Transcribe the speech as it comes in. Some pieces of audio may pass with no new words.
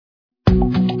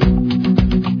Welcome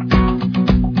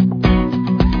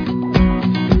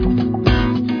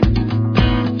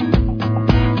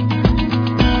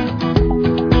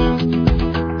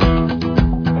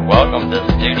to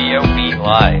Studio B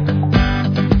Live.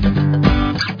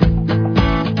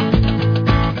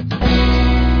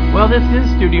 Well, this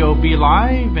is Studio B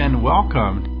Live, and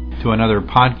welcome to another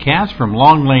podcast from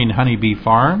Long Lane Honeybee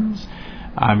Farms.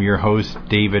 I'm your host,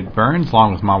 David Burns,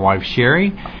 along with my wife,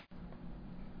 Sherry.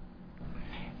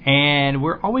 And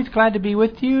we're always glad to be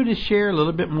with you to share a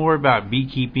little bit more about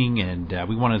beekeeping, and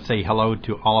we want to say hello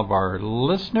to all of our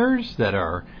listeners that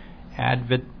are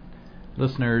avid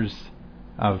listeners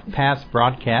of past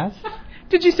broadcasts.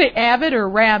 Did you say avid or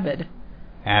rabid?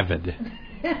 Avid.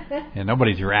 Yeah,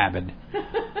 nobody's rabid.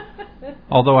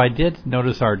 Although I did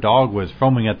notice our dog was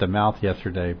foaming at the mouth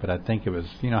yesterday, but I think it was,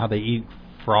 you know how they eat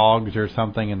frogs or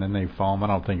something and then they foam? I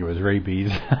don't think it was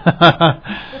rabies.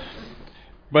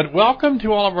 But welcome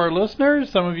to all of our listeners.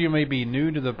 Some of you may be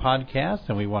new to the podcast,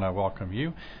 and we want to welcome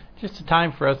you. Just a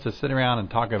time for us to sit around and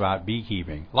talk about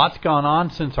beekeeping. Lots gone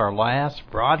on since our last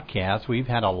broadcast. We've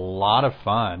had a lot of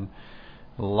fun,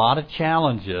 a lot of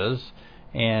challenges,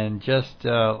 and just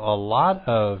a lot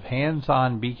of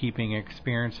hands-on beekeeping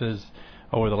experiences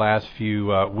over the last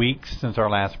few weeks since our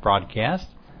last broadcast.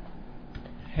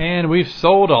 And we've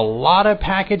sold a lot of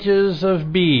packages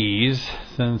of bees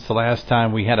since the last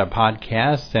time we had a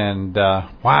podcast, and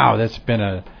wow, that's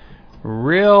been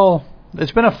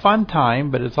it's been a fun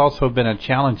time, but it's also been a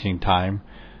challenging time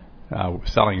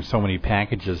selling so many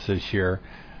packages this year.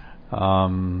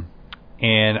 And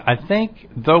I think,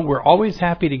 though we're always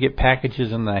happy to get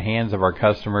packages in the hands of our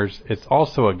customers, it's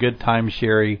also a good time,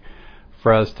 Sherry,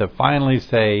 for us to finally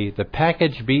say the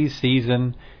package bee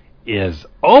season is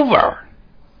over.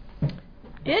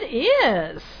 It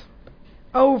is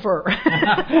over.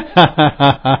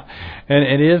 And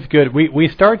it is good. We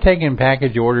start taking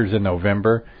package orders in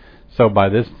November, so by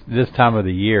this time of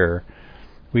the year,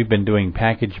 we've been doing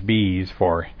package bees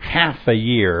for half a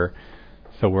year,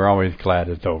 so we're always glad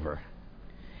it's over.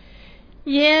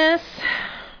 Yes,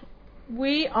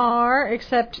 we are,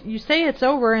 except you say it's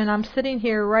over, and I'm sitting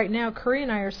here right now, Curry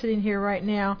and I are sitting here right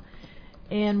now,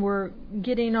 and we're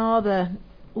getting all the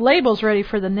labels ready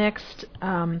for the next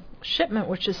shipment,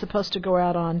 which is supposed to go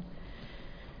out on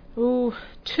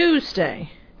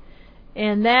Tuesday.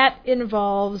 And that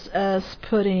involves us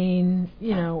putting,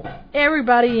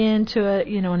 everybody into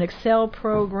an Excel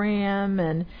program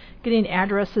and getting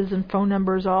addresses and phone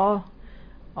numbers all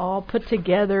put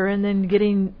together, and then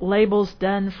getting labels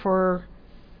done for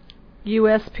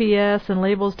USPS and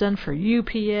labels done for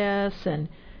UPS, and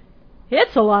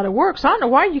it's a lot of work. So I don't know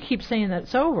why you keep saying that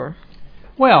it's over.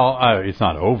 Well, it's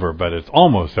not over, but it's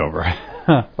almost over.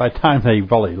 By the time they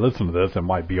probably listen to this, it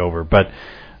might be over. But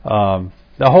the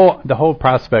whole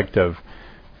prospect of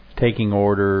taking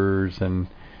orders and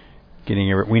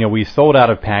getting we sold out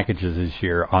of packages this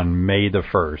year on May the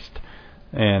 1st,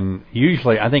 and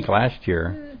usually I think last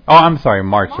year. Oh, I'm sorry,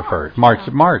 March the 1st. March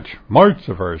the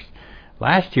 1st.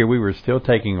 Last year we were still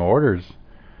taking orders.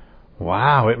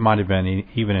 Wow, it might have been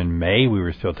even in May we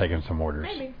were still taking some orders.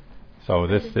 Maybe. So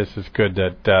this is good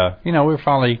that we're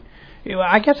finally.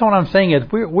 I guess what I'm saying is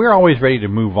we're always ready to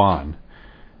move on.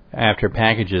 After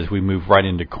packages, we move right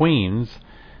into queens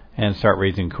and start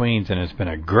raising queens, and it's been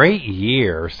a great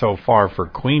year so far for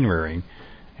queen rearing,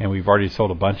 and we've already sold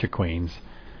a bunch of queens.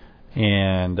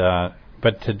 And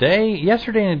but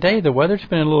yesterday and today, the weather's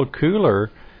been a little cooler,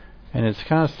 and it's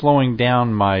kind of slowing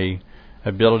down my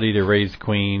ability to raise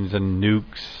queens and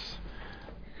nukes,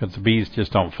 because the bees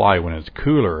just don't fly when it's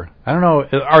cooler. I don't know.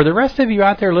 Are the rest of you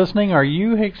out there listening, are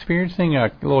you experiencing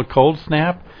a little cold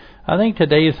snap? I think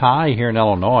today's high here in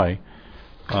Illinois,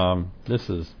 this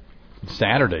is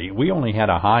Saturday, we only had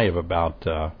a high of about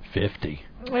 50.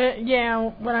 Yeah,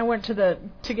 when I went to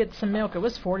get some milk, it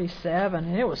was 47,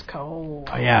 and it was cold.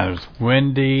 Oh, yeah, it was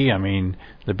windy. I mean,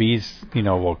 the bees,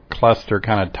 will cluster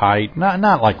kind of tight.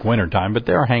 Not like wintertime, but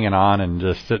they're hanging on and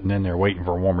just sitting in there waiting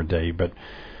for a warmer day. But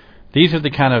these are the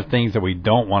kind of things that we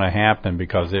don't want to happen,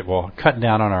 because it will cut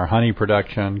down on our honey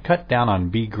production, cut down on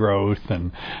bee growth,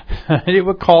 and it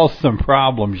would cause some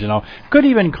problems, Could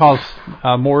even cause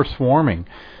more swarming.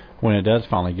 When it does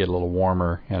finally get a little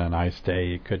warmer and a nice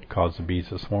day, it could cause the bees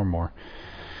to swarm more.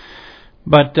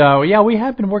 But, we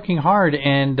have been working hard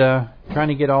and trying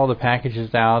to get all the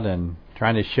packages out and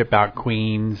trying to ship out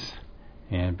queens,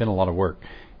 and it's been a lot of work.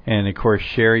 And of course,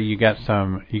 Sherry, you got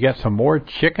some more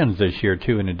chickens this year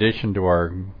too. In addition to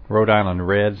our Rhode Island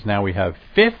Reds, now we have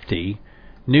 50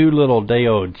 new little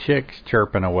day-old chicks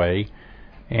chirping away,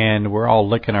 and we're all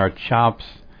licking our chops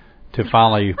to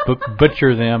finally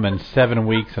butcher them in 7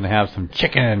 weeks and have some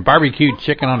chicken, barbecued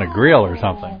chicken on a grill or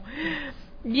something.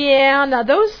 Yeah, now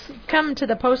those come to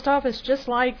the post office just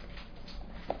like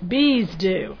bees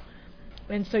do.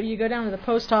 And so you go down to the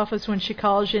post office when she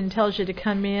calls you and tells you to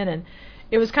come in. And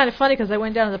it was kind of funny because I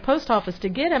went down to the post office to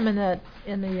get them, and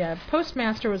the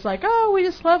postmaster was like, "Oh, we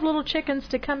just love little chickens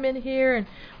to come in here, and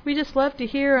we just love to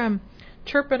hear them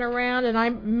chirping around." And I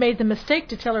made the mistake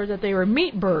to tell her that they were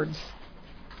meat birds.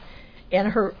 And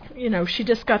her, she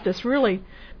just got this really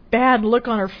bad look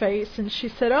on her face, and she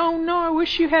said, "Oh no, I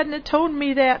wish you hadn't have told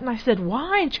me that." And I said,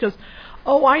 "Why?" And she goes,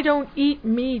 "Oh, I don't eat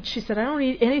meat." She said, "I don't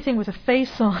eat anything with a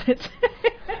face on it."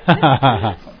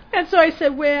 And so I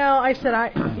said,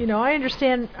 I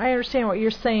understand what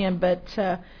you're saying, but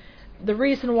the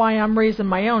reason why I'm raising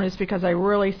my own is because I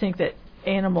really think that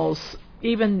animals,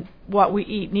 even what we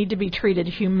eat, need to be treated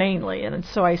humanely. And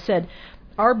so I said,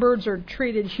 our birds are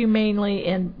treated humanely,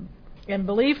 and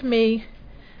believe me,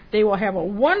 they will have a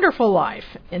wonderful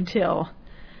life until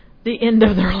the end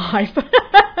of their life.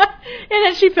 And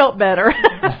then she felt better.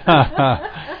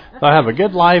 They'll have a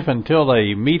good life until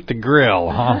they meet the grill,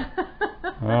 huh?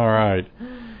 All right.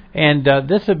 And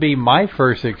this would be my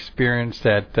first experience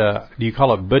at, do you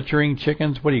call it butchering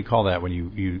chickens? What do you call that when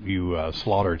you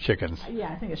slaughter chickens?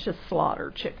 Yeah, I think it's just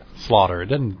slaughter chickens. Slaughter.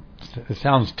 It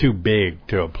sounds too big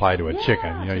to apply to a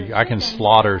chicken. I can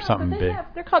slaughter something big.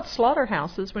 They're called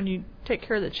slaughterhouses when you take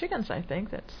care of the chickens, I think.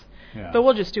 But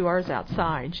we'll just do ours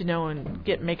outside, and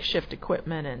get makeshift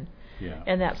equipment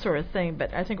and that sort of thing.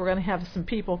 But I think we're going to have some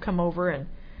people come over, and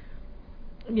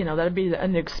that'll be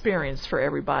an experience for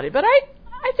everybody. But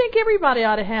I think everybody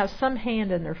ought to have some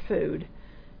hand in their food,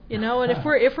 and if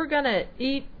we're going to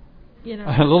eat,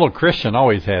 A little Christian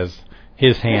always has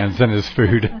his hands in his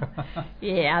food.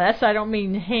 Yeah, I don't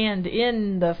mean hand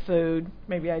in the food.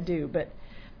 Maybe I do, but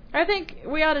I think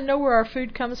we ought to know where our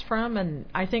food comes from, and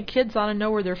I think kids ought to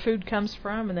know where their food comes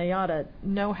from, and they ought to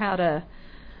know how to,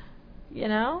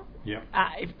 Yep.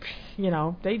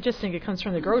 They just think it comes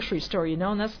from the grocery store,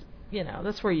 and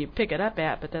that's where you pick it up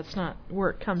at, but that's not where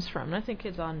it comes from. And I think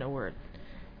kids ought to know where it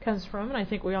comes from, and I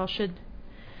think we all should,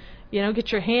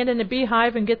 get your hand in the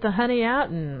beehive and get the honey out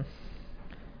and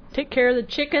take care of the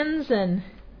chickens and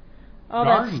all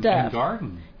that stuff. And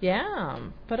garden. Yeah,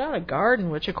 put out a garden,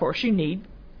 which of course you need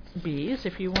bees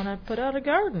if you want to put out a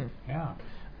garden. Yeah.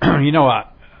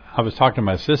 I was talking to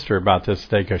my sister about this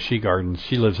today because she gardens.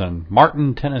 She lives in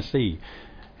Martin, Tennessee,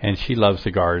 and she loves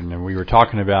to garden. And we were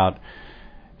talking about,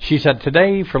 she said,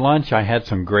 today for lunch I had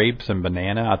some grapes and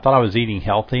banana. I thought I was eating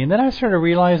healthy. And then I started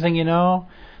realizing,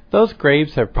 those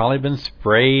grapes have probably been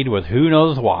sprayed with who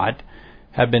knows what,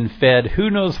 have been fed who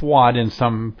knows what in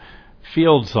some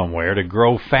field somewhere to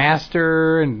grow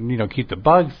faster and keep the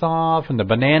bugs off, and the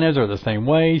bananas are the same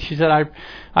way. She said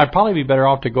I'd probably be better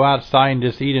off to go outside and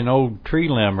just eat an old tree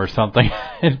limb or something.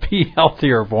 It'd be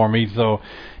healthier for me. So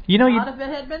a lot of it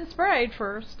had been sprayed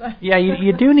first. Yeah,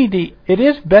 you do need to. It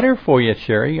is better for you,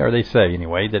 Sherry, or they say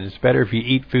anyway, that it's better if you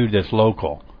eat food that's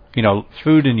local.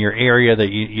 Food in your area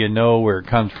that you know where it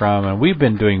comes from. And we've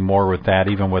been doing more with that,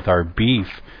 even with our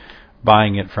beef,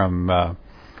 buying it from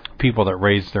people that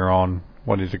raise their own,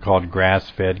 what is it called,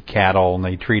 grass-fed cattle, and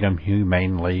they treat them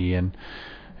humanely, and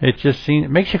it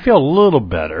makes you feel a little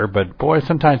better. But boy,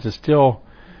 sometimes it's still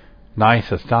nice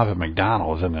to stop at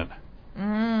McDonald's, isn't it?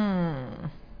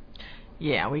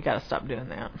 Yeah, we got to stop doing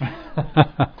that.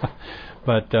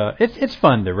 But it's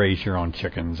fun to raise your own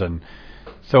chickens, and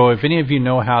so if any of you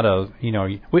know how to,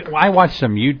 I watched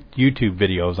some YouTube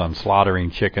videos on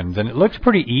slaughtering chickens, and it looks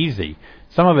pretty easy.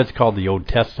 Some of it's called the Old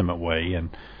Testament way, and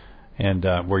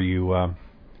where you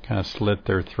kind of slit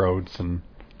their throats and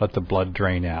let the blood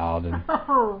drain out, and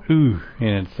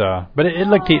and it's but it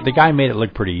looked, the guy made it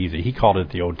look pretty easy. He called it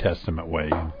the Old Testament way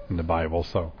in the Bible.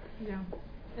 So yeah,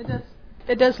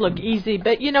 it does look easy.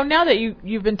 But now that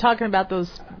you've been talking about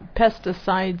those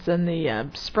pesticides and the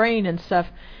spraying and stuff,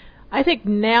 I think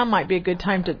now might be a good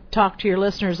time to talk to your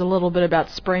listeners a little bit about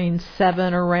spraying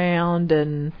 7 around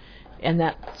and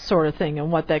that sort of thing,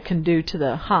 and what that can do to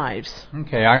the hives.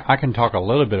 Okay, I can talk a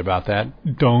little bit about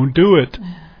that. Don't do it.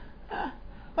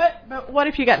 But what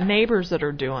if you got neighbors that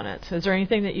are doing it? Is there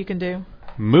anything that you can do?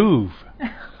 Move.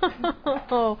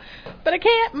 But I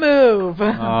can't move.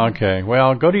 Okay,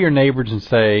 well, go to your neighbors and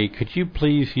say, could you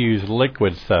please use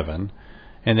Liquid 7?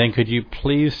 And then could you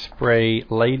please spray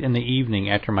late in the evening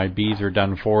after my bees are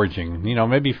done foraging?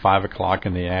 Maybe 5 o'clock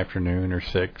in the afternoon or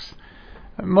 6.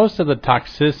 Most of the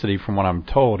toxicity, from what I'm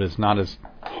told, is not as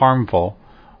harmful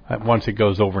once it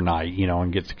goes overnight,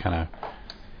 and gets kind of...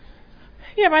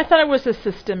 Yeah, but I thought it was a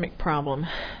systemic problem,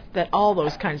 that all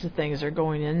those kinds of things are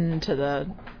going into the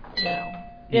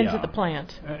into the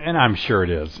plant. And I'm sure it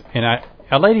is. And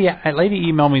a lady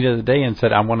emailed me the other day and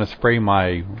said, I want to spray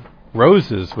my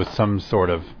roses with some sort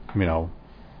of,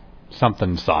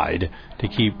 something side to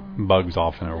keep bugs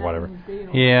off them or whatever.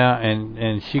 Yeah,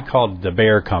 and she called the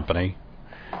Bayer company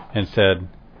and said,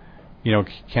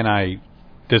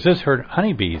 does this hurt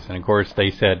honeybees? And of course they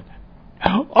said,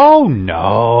 oh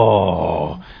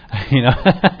no.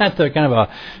 That's a kind of a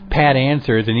pat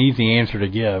answer. It's an easy answer to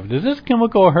give. Does this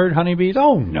chemical hurt honeybees?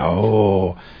 Oh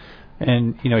no.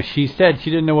 And, she said she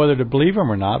didn't know whether to believe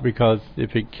them or not, because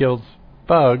if it kills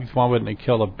bugs, why wouldn't it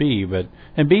kill a bee?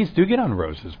 And bees do get on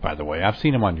roses, by the way. I've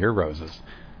seen them on your roses.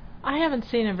 I haven't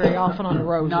seen them very often on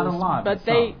roses. Not a lot. But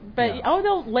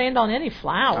they'll land on any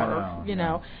flower,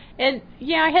 know. And,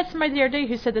 I had somebody the other day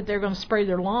who said that they're going to spray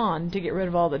their lawn to get rid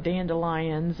of all the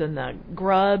dandelions and the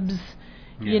grubs,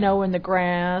 in the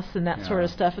grass and that sort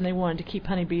of stuff, and they wanted to keep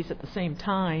honeybees at the same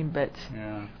time, but...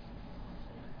 Yeah.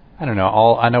 I don't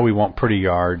know. I know we want pretty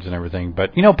yards and everything,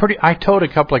 but, I told a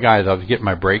couple of guys I was getting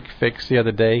my brake fixed the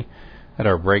other day at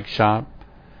our brake shop,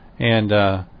 and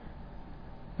the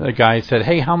guy said,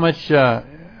 hey, how much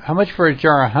for a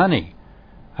jar of honey?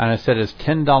 And I said, it's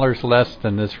 $10 less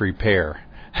than this repair.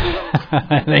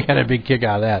 They had a big kick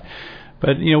out of that.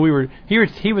 But he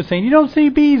was saying, you don't see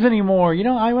bees anymore. When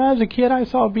I was a kid, I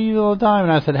saw bees all the time.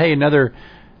 And I said, hey, in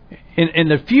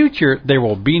the future there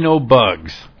will be no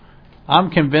bugs. I'm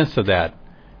convinced of that.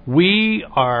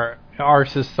 Our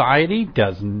society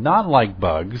does not like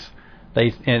bugs.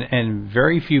 And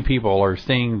very few people are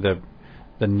seeing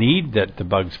the need that the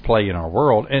bugs play in our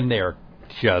world, and they're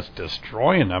just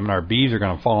destroying them. And our bees are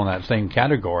going to fall in that same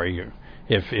category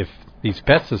if these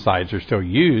pesticides are still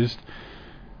used,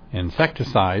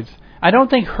 insecticides. I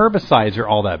don't think herbicides are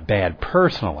all that bad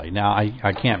personally. Now,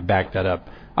 I can't back that up.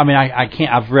 I mean, I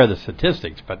can't. I've read the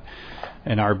statistics,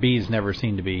 and our bees never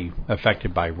seem to be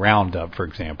affected by Roundup, for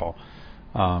example.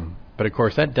 But of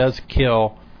course, that does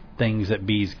kill things that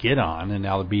bees get on, and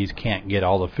now the bees can't get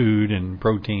all the food and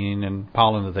protein and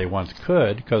pollen that they once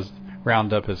could, because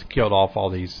Roundup has killed off all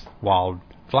these wild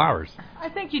flowers. I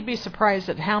think you'd be surprised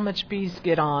at how much bees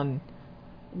get on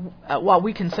what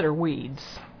we consider weeds.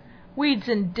 Weeds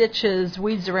in ditches,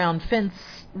 weeds around fence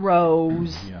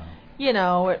rows,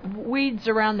 weeds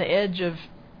around the edge of,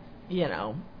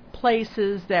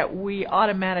 places that we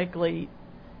automatically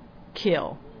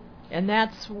kill. And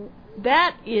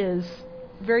that is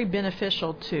very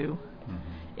beneficial to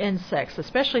insects,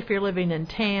 especially if you're living in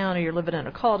town or you're living in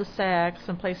a cul-de-sac,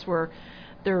 someplace where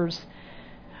there's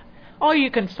all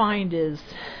you can find is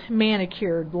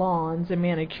manicured lawns and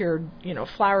manicured,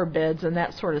 flower beds and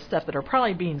that sort of stuff that are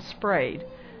probably being sprayed.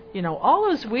 All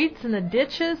those weeds in the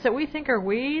ditches that we think are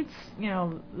weeds,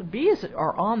 the bees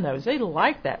are on those. They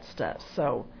like that stuff.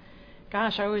 So,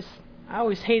 gosh, I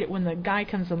always hate it when the guy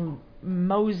comes and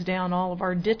mows down all of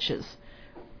our ditches,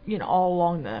 all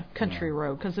along the country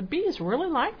road, because the bees really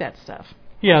like that stuff.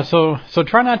 Yeah, so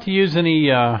try not to use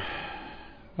any of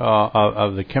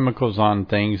the chemicals on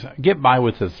things. Get by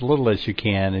with as little as you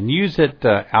can, and use it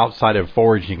outside of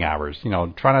foraging hours.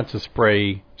 Try not to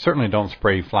spray. Certainly don't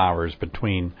spray flowers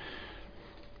between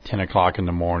 10 o'clock in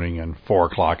the morning and 4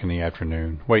 o'clock in the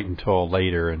afternoon. Wait until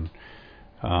later, and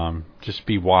just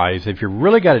be wise. If you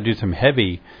really got to do some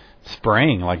heavy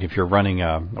spraying, like if you're running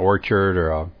an orchard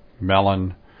or a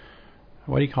melon,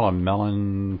 what do you call a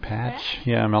melon patch?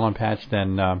 Yeah, a melon patch.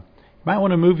 Then you might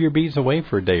want to move your bees away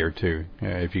for a day or two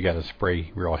if you got to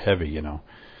spray real heavy.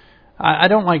 I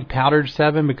don't like powdered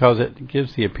 7 because it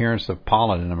gives the appearance of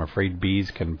pollen, and I'm afraid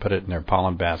bees can put it in their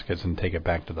pollen baskets and take it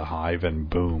back to the hive, and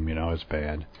boom, it's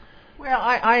bad. Well,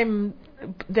 I'm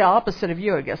the opposite of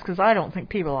you, I guess, because I don't think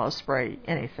people ought to spray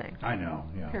anything. I know,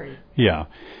 yeah. Period. Yeah.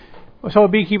 So a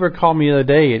beekeeper called me the other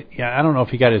day. I don't know if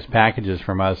he got his packages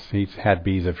from us. He's had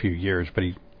bees a few years, but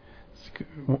he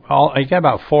got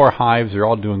about 4 hives. They're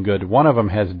all doing good. One of them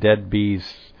has dead bees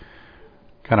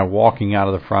kind of walking out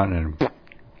of the front and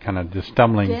kind of just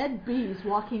stumbling. Dead bees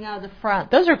walking out of the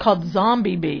front. Those are called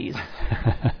zombie bees.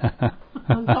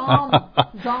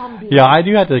 Zombie. Yeah, I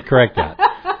do have to correct that.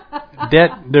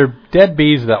 They're dead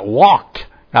bees that walked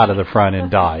out of the front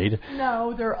and died.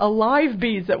 No, they're alive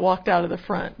bees that walked out of the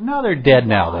front. No, they're dead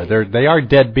now, though. They are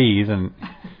dead bees, and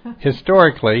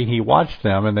historically, he watched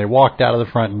them, and they walked out of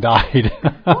the front and died.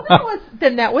 Well,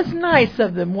 that was nice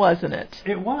of them, wasn't it?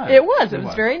 It was. It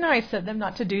was very nice of them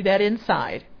not to do that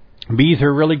inside. Bees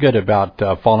are really good about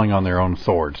falling on their own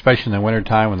sword, especially in the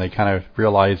wintertime when they kind of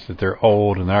realize that they're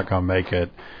old and they're not going to make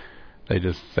it. They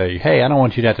just say, hey, I don't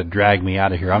want you to have to drag me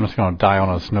out of here. I'm just going to die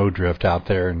on a snowdrift out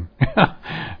there. And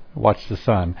watch the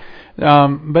sun.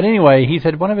 But anyway, he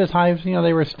said one of his hives,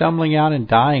 they were stumbling out and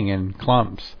dying in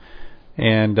clumps.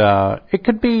 And it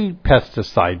could be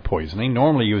pesticide poisoning.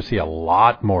 Normally you would see a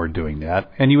lot more doing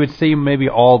that. And you would see maybe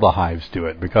all the hives do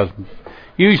it because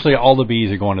usually all the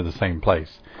bees are going to the same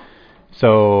place.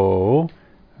 So,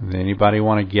 does anybody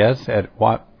want to guess at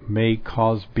what may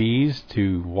cause bees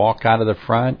to walk out of the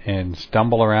front and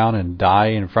stumble around and die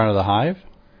in front of the hive?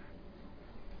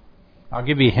 I'll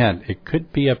give you a hint. It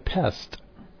could be a pest,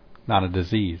 not a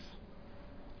disease.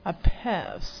 A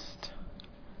pest.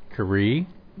 Carrie?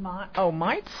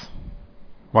 Mites?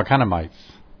 What kind of mites?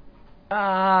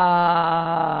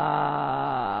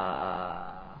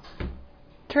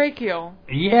 Tracheal.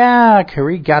 Yeah,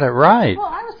 Carrie got it right. Well,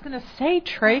 I was going to say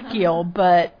tracheal,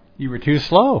 but You were too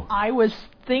slow. I was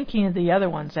thinking of the other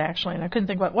ones, actually, and I couldn't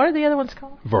think what are the other ones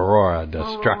called? Varroa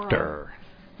destructor.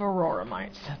 Varroa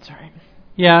mites, that's right.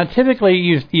 Yeah, typically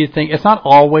you think it's not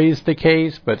always the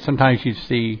case, but sometimes you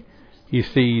see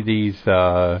these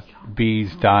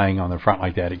bees dying on the front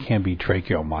like that. It can be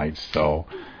tracheal mites, so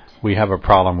we have a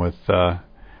problem with.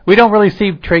 We don't really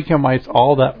see tracheal mites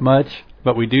all that much,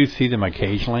 but we do see them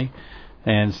occasionally,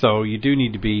 and so you do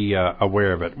need to be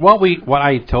aware of it. What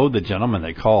I told the gentleman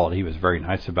that called, he was very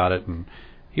nice about it, and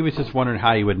he was just wondering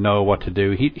how he would know what to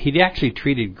do. He actually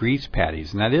treated grease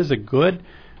patties, and that is a good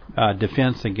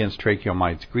defense against tracheal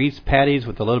mites. Grease patties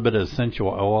with a little bit of essential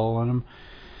oil in them.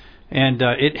 And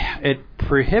it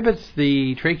prohibits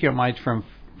the tracheal mites from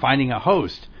finding a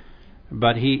host.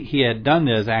 But he had done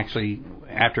this actually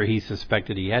after he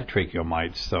suspected he had tracheal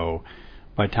mites. So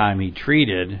by the time he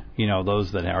treated,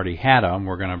 those that already had them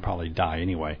were going to probably die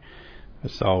anyway.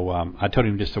 So I told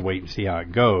him just to wait and see how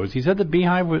it goes. He said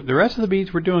the rest of the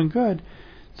bees were doing good.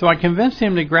 So I convinced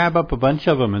him to grab up a bunch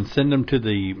of them and send them to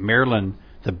the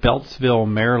Beltsville,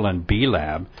 Maryland Bee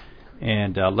Lab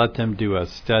and let them do a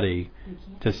study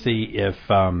to see if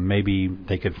maybe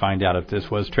they could find out if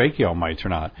this was tracheal mites or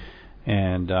not.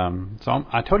 And so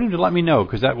I told him to let me know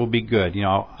because that will be good.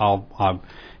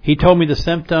 He told me the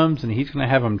symptoms and he's going to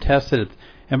have them tested.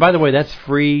 And by the way, that's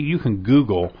free. You can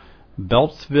Google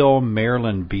Beltsville,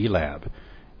 Maryland Bee Lab,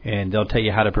 and they'll tell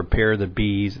you how to prepare the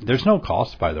bees. There's no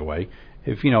cost, by the way.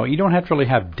 If you don't have to really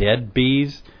have dead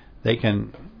bees. They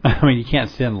can. You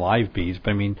can't send live bees,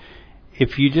 but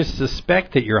if you just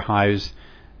suspect that your hives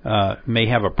may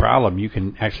have a problem, you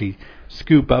can actually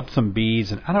scoop up some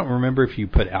bees. And I don't remember if you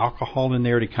put alcohol in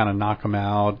there to kind of knock them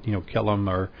out, kill them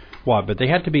or what. But they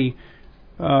have to be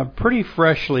pretty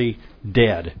freshly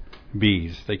dead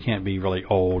bees. They can't be really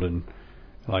old and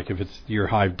like if it's your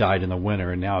hive died in the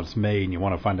winter and now it's May and you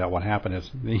want to find out what happened.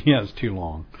 It's too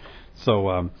long.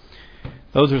 So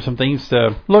those are some things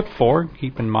to look for.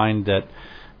 Keep in mind that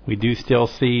we do still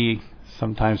see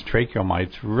sometimes tracheal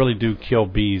mites really do kill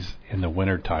bees in the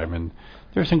wintertime, and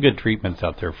there's some good treatments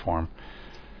out there for them.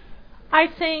 I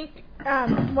think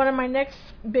one of my next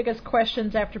biggest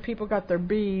questions after people got their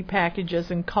bee packages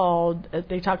and called,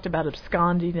 they talked about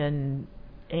absconding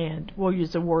and we'll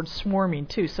use the word swarming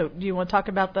too. So do you want to talk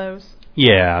about those?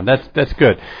 Yeah, that's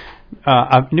good.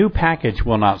 A new package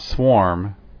will not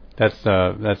swarm. That's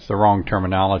the wrong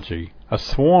terminology. A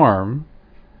swarm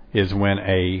is when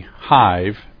a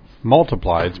hive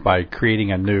multiplies by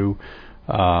creating a new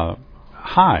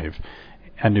hive,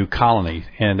 a new colony,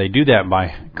 and they do that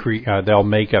by they'll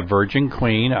make a virgin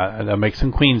queen. They'll make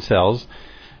some queen cells,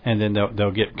 and then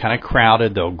they'll get kind of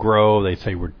crowded. They'll grow. They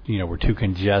say we're too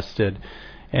congested,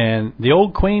 and the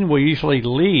old queen will usually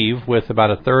leave with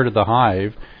about a third of the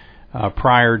hive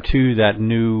prior to that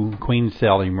new queen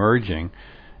cell emerging.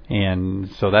 And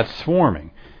so that's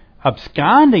swarming.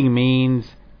 Absconding means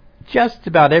just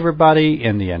about everybody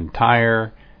in the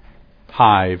entire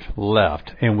hive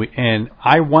left. And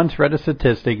I once read a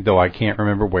statistic, though I can't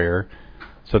remember where,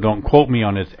 so don't quote me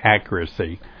on its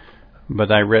accuracy,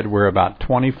 but I read where about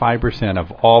 25%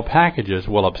 of all packages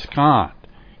will abscond.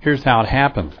 Here's how it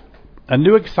happens. A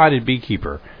new excited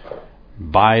beekeeper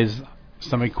buys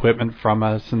some equipment from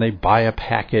us, and they buy a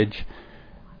package,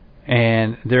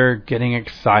 and they're getting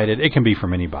excited. It can be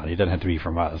from anybody. It doesn't have to be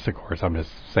from us, of course. I'm just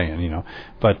saying,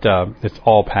 But it's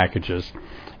all packages.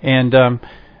 And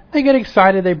they get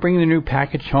excited. They bring the new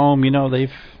package home.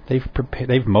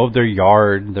 They've mowed their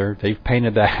yard. They've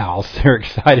painted the house. They're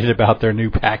excited about their new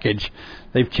package.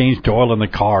 They've changed oil in the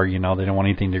car. They don't want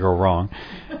anything to go wrong.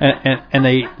 And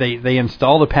they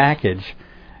install the package.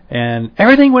 And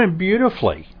everything went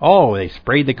beautifully. Oh, they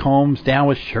sprayed the combs down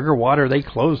with sugar water. They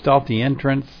closed off the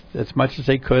entrance as much as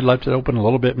they could, left it open a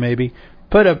little bit maybe.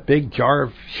 Put a big jar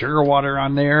of sugar water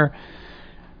on there.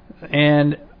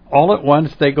 And all at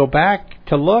once they go back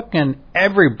to look and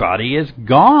everybody is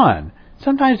gone.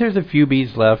 sometimes there's a few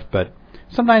bees left, but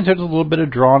sometimes there's a little bit of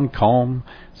drawn comb.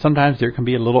 Sometimes there can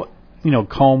be a little,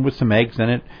 comb with some eggs in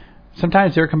it.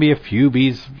 Sometimes there can be a few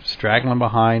bees straggling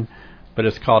behind, but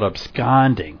it's called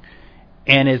absconding.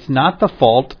 And it's not the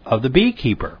fault of the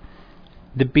beekeeper.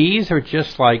 The bees are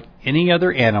just like any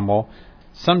other animal.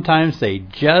 Sometimes they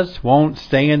just won't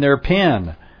stay in their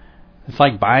pen. It's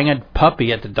like buying a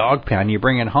puppy at the dog pound. You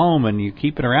bring it home and you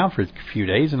keep it around for a few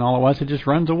days, and all at once it just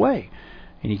runs away,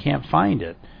 and you can't find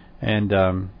it. And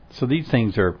so these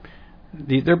things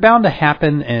they're bound to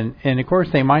happen, and of course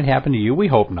they might happen to you. We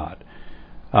hope not,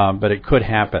 but it could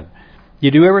happen.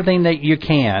 You do everything that you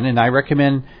can, and I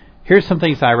recommend. Here's some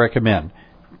things I recommend.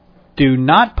 Do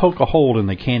not poke a hole in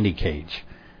the candy cage.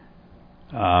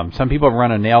 Some people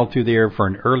run a nail through there for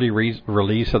an early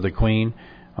release of the queen.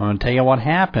 I'm going to tell you what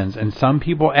happens. And some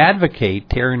people advocate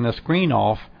tearing the screen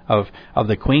off of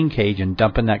the queen cage and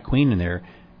dumping that queen in there.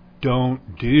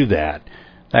 Don't do that.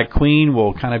 That queen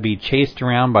will kind of be chased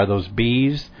around by those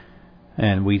bees.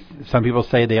 And some people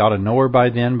say they ought to know her by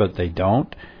then, but they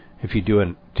don't if you do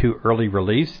a too early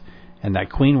release. And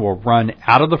that queen will run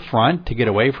out of the front to get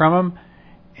away from them.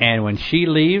 And when she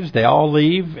leaves, they all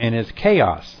leave, and it's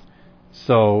chaos.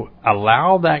 So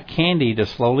allow that candy to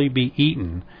slowly be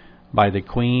eaten by the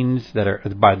bees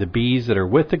that are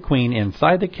with the queen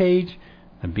inside the cage,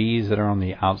 the bees that are on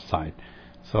the outside.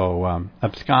 So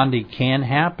absconding can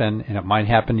happen, and it might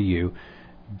happen to you.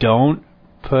 Don't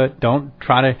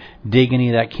try to dig any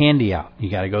of that candy out. You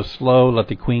got to go slow, let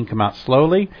the queen come out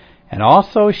slowly. And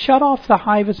also, shut off the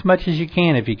hive as much as you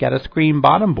can. If you got a screen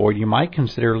bottom board, you might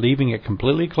consider leaving it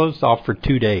completely closed off for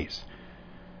 2 days.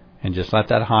 And just let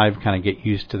that hive kind of get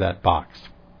used to that box.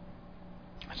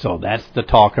 So that's the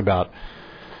talk about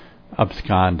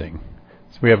absconding.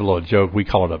 So we have a little joke. We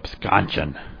call it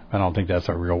absconsion. I don't think that's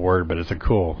a real word, but it's a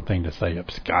cool thing to say,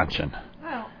 absconsion.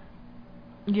 Well,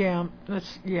 yeah,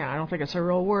 I don't think it's a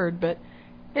real word, but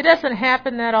it doesn't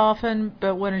happen that often,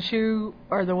 but when it's you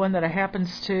or the one that it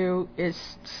happens to,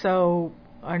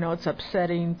 I know it's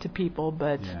upsetting to people,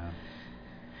 but,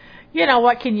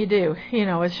 what can you do?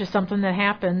 It's just something that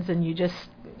happens, and you just,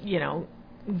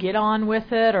 get on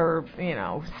with it, or,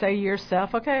 say to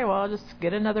yourself, okay, well, I'll just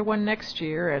get another one next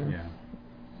year, and...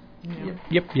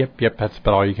 Yep. That's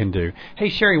about all you can do. Hey,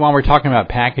 Sherry, while we're talking about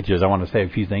packages, I want to say a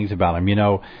few things about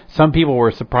them. Some people were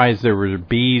surprised there were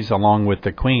bees along with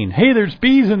the queen. Hey, there's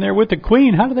bees in there with the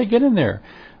queen. How do they get in there?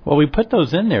 Well, we put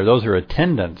those in there. Those are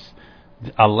attendants.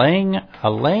 A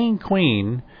laying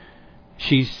queen,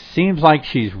 she seems like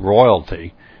she's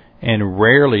royalty, and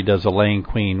rarely does a laying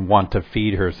queen want to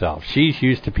feed herself. She's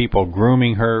used to people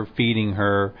grooming her, feeding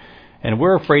her, and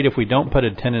we're afraid if we don't put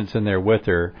attendants in there with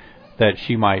her, that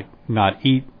she might not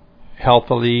eat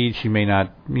healthily, she may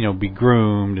not, be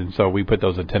groomed, and so we put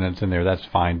those attendants in there. That's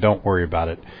fine. Don't worry about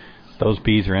it. Those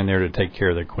bees are in there to take care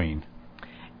of the queen.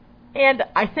 And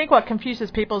I think what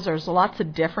confuses people is there's lots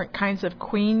of different kinds of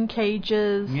queen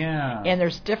cages. Yeah. And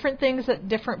there's different things that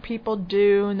different people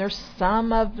do, and there's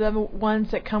some of the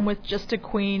ones that come with just a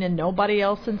queen and nobody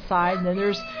else inside, and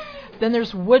then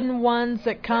there's wooden ones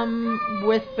that come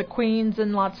with the queens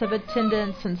and lots of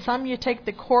attendants, and some you take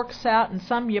the corks out, and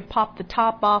some you pop the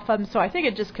top off them. So I think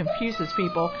it just confuses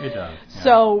people. It does. Yeah.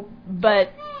 So,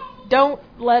 but don't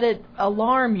let it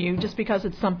alarm you just because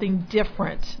it's something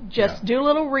different. Just do a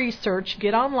little research,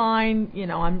 get online.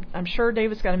 I'm sure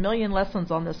David's got a million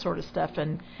lessons on this sort of stuff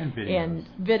and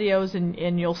videos,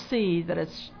 and you'll see that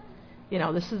it's,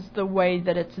 this is the way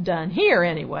that it's done here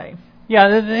anyway.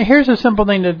 Yeah, here's a simple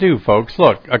thing to do, folks.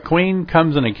 Look, a queen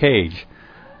comes in a cage.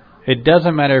 It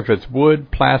doesn't matter if it's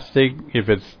wood, plastic, if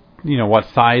it's, what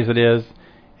size it is.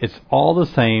 It's all the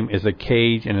same as a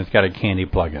cage, and it's got a candy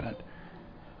plug in it.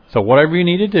 So whatever you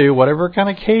need to do, whatever kind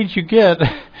of cage you get,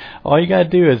 all you got to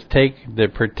do is take the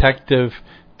protective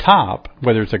top,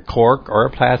 whether it's a cork or a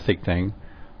plastic thing,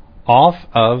 off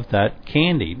of that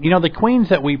candy. The queens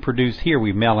that we produce here,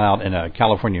 we mail out in a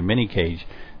California mini cage.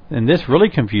 And this really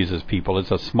confuses people.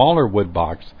 It's a smaller wood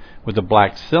box with a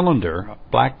black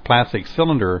plastic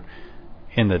cylinder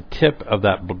in the tip of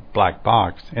that black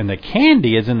box. And the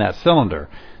candy is in that cylinder.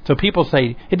 So people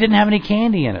say, it didn't have any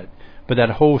candy in it. But that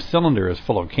whole cylinder is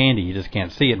full of candy. You just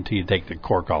can't see it until you take the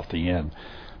cork off the end.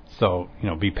 So,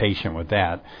 be patient with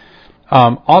that.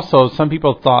 Also, some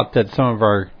people thought that some of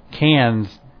our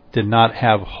cans did not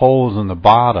have holes in the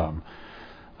bottom.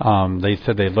 They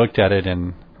said they looked at it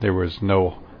and there was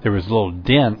little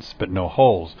dents, but no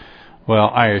holes. Well,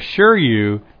 I assure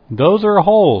you, those are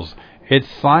holes. It's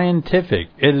scientific.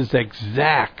 It is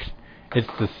exact.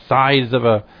 It's the size of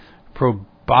a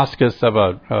proboscis of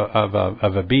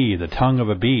a bee, the tongue of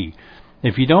a bee.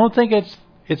 If you don't think it's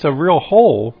it's a real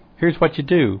hole, here's what you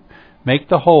do. Make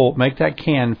that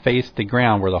can face the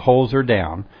ground where the holes are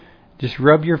down. Just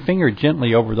rub your finger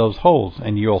gently over those holes,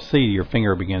 and you'll see your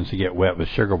finger begins to get wet with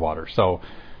sugar water. So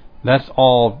that's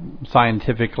all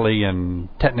scientifically and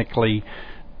technically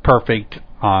perfect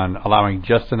on allowing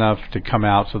just enough to come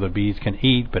out so the bees can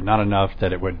eat, but not enough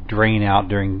that it would drain out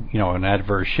during, an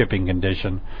adverse shipping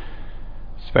condition,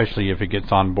 especially if it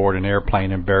gets on board an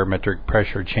airplane and barometric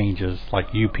pressure changes, like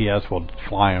UPS will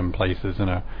fly them places in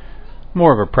a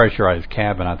more of a pressurized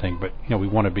cabin, I think. But, we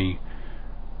want to be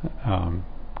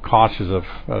cautious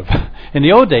of in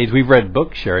the old days, we've read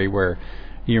books, Sherry, where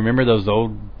you remember those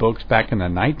old books back in the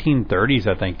 1930s,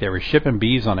 I think. They were shipping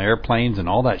bees on airplanes, and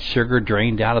all that sugar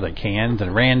drained out of the cans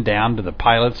and ran down to the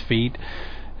pilot's feet.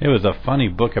 It was a funny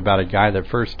book about a guy that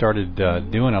first started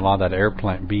doing a lot of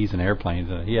that bees and airplanes.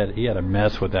 He had a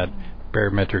mess with that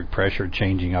barometric pressure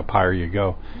changing up higher you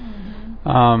go.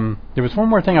 There was one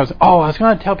more thing I was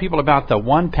going to tell people about the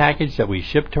one package that we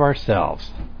shipped to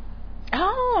ourselves.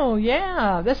 Oh,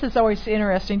 yeah. This is always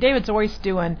interesting. David's always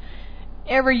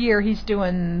every year he's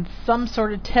doing some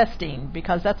sort of testing,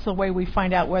 because that's the way we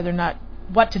find out whether or not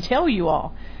what to tell you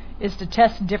all, is to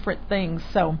test different things.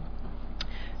 So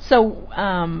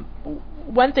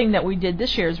one thing that we did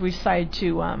this year is we decided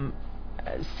to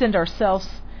send ourselves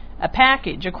a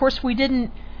package. Of course, we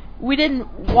didn't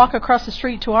walk across the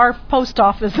street to our post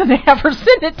office and have her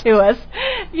send it to us.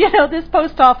 This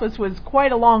post office was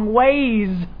quite a long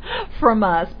ways from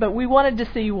us, but we wanted to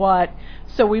see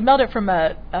so we mailed it from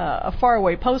a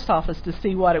faraway post office to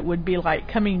see what it would be like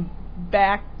coming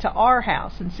back to our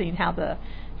house and seeing how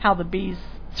the bees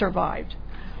survived.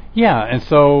 Yeah, and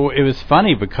so it was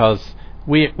funny because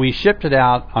we shipped it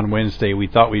out on Wednesday. We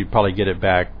thought we'd probably get it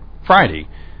back Friday.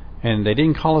 And they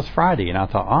didn't call us Friday, and I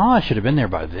thought, I should have been there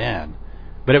by then.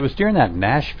 But it was during that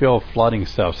Nashville flooding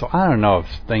stuff, so I don't know if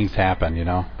things happen,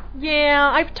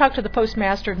 Yeah, I've talked to the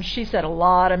postmaster, and she said a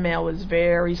lot of mail was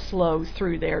very slow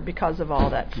through there because of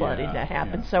all that flooding that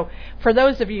happened. Yeah. So for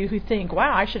those of you who think,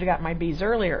 wow, I should have got my bees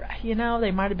earlier,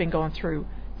 they might have been going through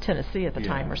Tennessee at the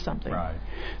time or something. Right.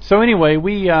 So anyway,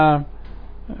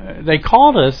 they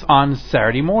called us on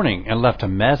Saturday morning and left a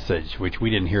message, which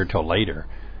we didn't hear till later,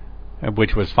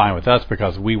 which was fine with us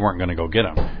because we weren't going to go get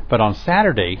them. But on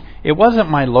Saturday, it wasn't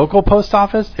my local post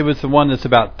office. It was the one that's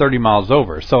about 30 miles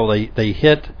over. So they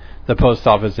hit the post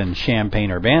office in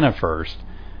Champaign-Urbana first,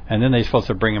 and then they're supposed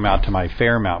to bring them out to my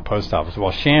Fairmount post office.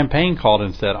 Well, Champaign called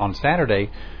and said on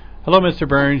Saturday, "Hello, Mr.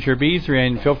 Burns, your bees are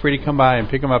in. Feel free to come by and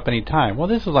pick them up any time." Well,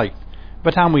 this was by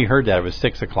the time we heard that, it was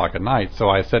 6 o'clock at night. So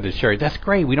I said to Sherry, "That's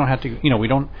great. We don't have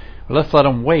to, let's let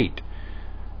them wait.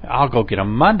 I'll go get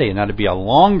them Monday," and that'd be a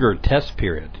longer test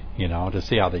period, to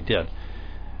see how they did.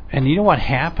 And you know what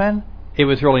happened? It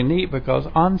was really neat because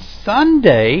on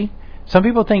Sunday, some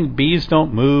people think bees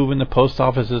don't move and the post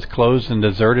office is closed and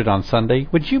deserted on Sunday.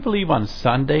 Would you believe on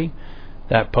Sunday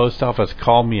that post office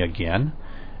called me again?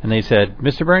 And they said,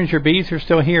 "Mr. Burns, your bees are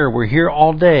still here. We're here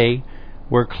all day.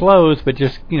 We're closed, but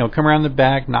just, come around the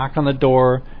back, knock on the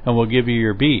door, and we'll give you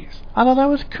your bees." I thought that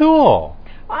was cool.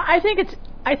 I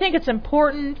think it's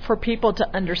important for people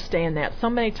to understand that. So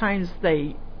many times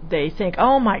they think,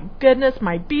 "Oh my goodness,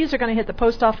 my bees are going to hit the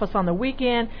post office on the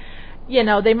weekend."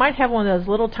 They might have one of those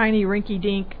little tiny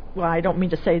rinky-dink, well, I don't mean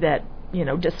to say that,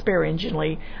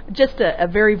 disparagingly, just a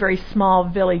very, very small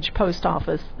village post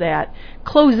office that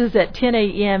closes at 10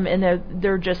 a.m. and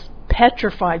they're just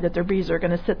petrified that their bees are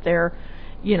going to sit there,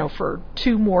 for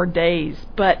 2 more days.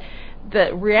 But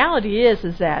the reality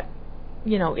is that,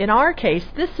 in our case,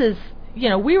 this is,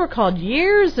 we were called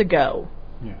years ago.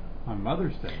 Yeah, on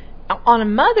Mother's Day. On a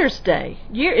Mother's Day.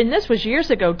 And this was years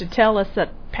ago, to tell us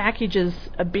that packages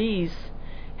of bees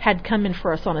had come in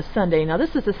for us on a Sunday. Now,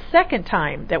 this is the second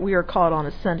time that we were called on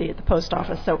a Sunday at the post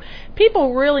office. So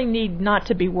people really need not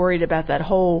to be worried about that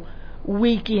whole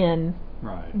weekend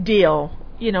deal,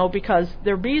 because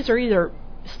their bees are either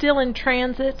still in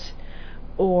transit,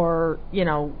 or,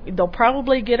 they'll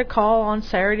probably get a call on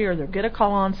Saturday, or they'll get a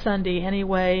call on Sunday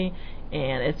anyway,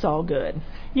 and it's all good.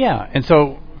 Yeah, and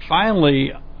so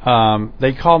finally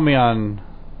they called me on,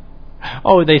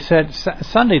 they said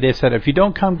Sunday, they said, "If you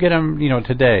don't come get them,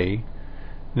 today,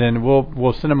 then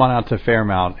we'll send them on out to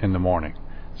Fairmount in the morning."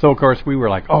 So, of course, we were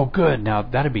like, "Oh, good, now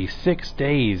that'd be 6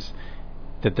 days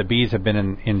that the bees have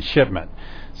been in shipment."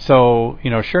 So,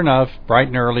 sure enough, bright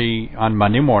and early on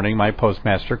Monday morning, my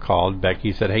postmaster called.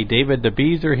 Becky said, "Hey, David, the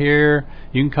bees are here.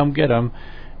 You can come get them."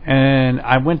 And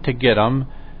I went to get them,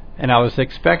 and I was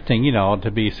expecting,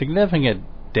 to be significant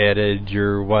deadage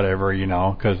or whatever,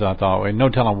 because I thought, no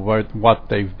telling what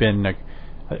they've been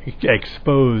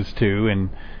exposed to, and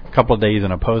a couple of days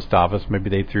in a post office, maybe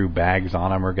they threw bags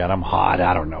on them or got them hot.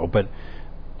 I don't know, but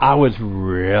I was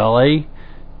really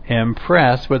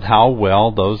impressed with how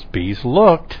well those bees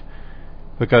looked,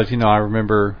 because I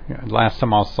remember last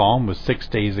time I saw them was 6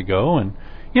 days ago, and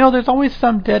there's always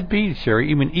some dead bees,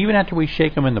 Sherry. Even after we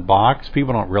shake them in the box,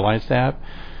 people don't realize that.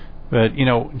 But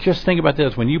just think about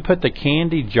this: when you put the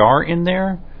candy jar in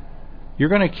there, you're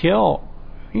going to kill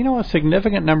a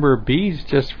significant number of bees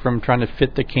just from trying to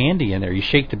fit the candy in there. You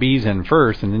shake the bees in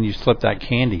first, and then you slip that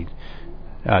candy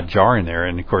jar in there,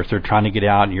 and of course they're trying to get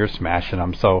out, and you're smashing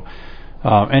them. So,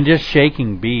 and just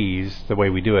shaking bees the way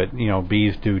we do it,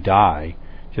 bees do die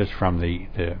just from the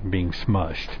being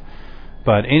smushed.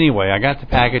 But anyway, I got the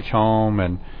package home,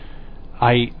 and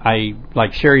I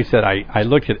like Sherry said, I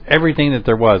looked at everything that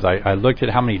there was. I looked at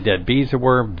how many dead bees there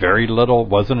were. Very little,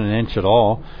 wasn't an inch at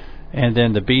all. And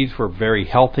then the bees were very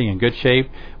healthy and good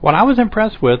shape. What I was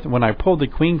impressed with when I pulled the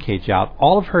queen cage out,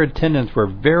 all of her attendants were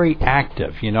very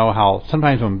active. You know how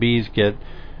sometimes when bees get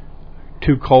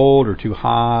too cold or too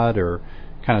hot or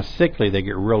kind of sickly, they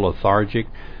get real lethargic.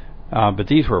 But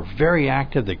these were very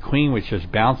active. The queen was just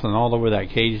bouncing all over that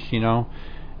cage,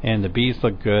 and the bees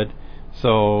looked good.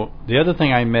 So the other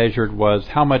thing I measured was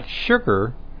how much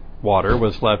sugar water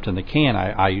was left in the can.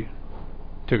 I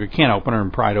took a can opener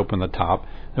and pried open the top.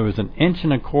 There was 1.25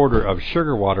 inches of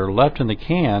sugar water left in the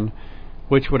can,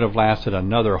 which would have lasted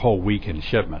another whole week in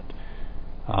shipment.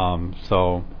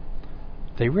 So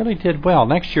they really did well.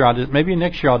 Next year, maybe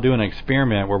next year I'll do an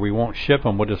experiment where we won't ship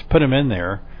them. We'll just put them in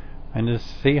there and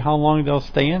just see how long they'll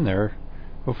stay in there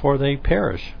before they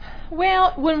perish.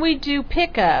 Well, when we do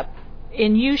pickup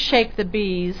and you shake the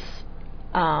bees,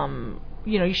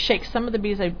 you shake some of the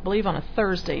bees, I believe, on a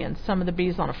Thursday and some of the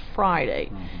bees on a Friday,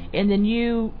 and then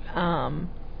you,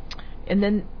 and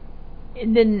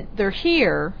then they're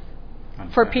here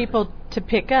for people to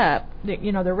pick up.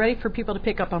 They're ready for people to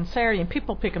pick up on Saturday, and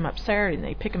people pick them up Saturday, and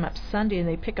they pick them up Sunday, and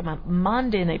they pick them up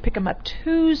Monday, and they pick them up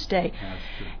Tuesday.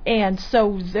 And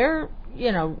so they're,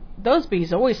 those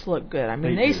bees always look good. I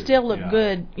mean, they still look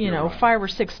good, 5 or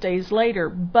 6 days later.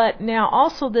 But now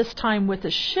also this time with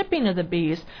the shipping of the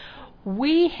bees,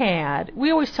 we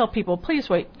always tell people, please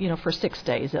wait, for 6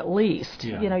 days at least.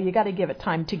 Yeah. You got to give it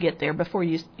time to get there before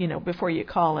you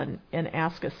call and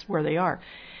ask us where they are.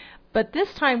 But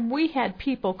this time we had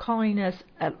people calling us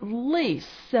at least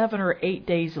 7 or 8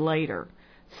 days later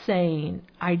saying,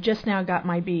 I just now got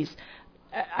my bees.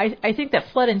 I think that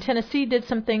flood in Tennessee did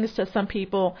some things to some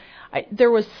people.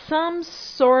 There was some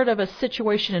sort of a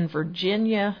situation in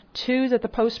Virginia, too, that the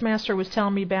postmaster was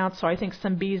telling me about. So I think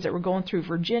some bees that were going through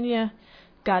Virginia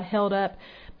got held up.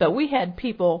 But we had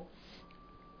people...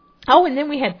 Oh, and then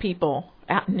we had people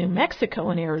out in New Mexico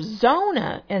and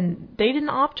Arizona, and they didn't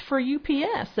opt for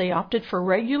UPS. They opted for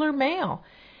regular mail.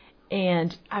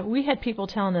 And we had people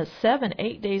telling us 7,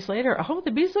 8 days later, oh,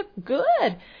 the bees look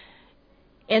good.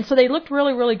 And so they looked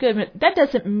really, really good. But that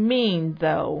doesn't mean,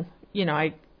 though,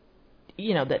 that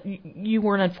you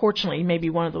weren't, unfortunately, maybe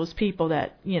one of those people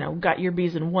that, got your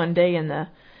bees in one day and the,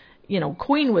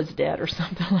 queen was dead or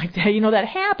something like that. That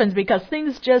happens because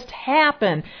things just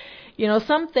happen.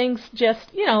 Some things just,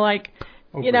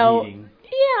 Overeating.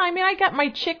 Yeah, I mean, I got my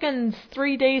chickens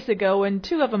 3 days ago, and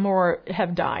 2 of them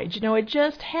have died. It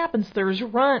just happens. There's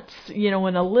runts, in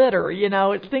a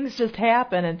litter. Things just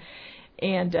happen,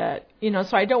 and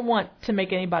so I don't want to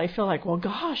make anybody feel like, well,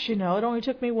 gosh, it only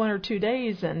took me 1 or 2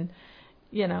 days, and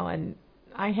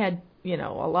I had, a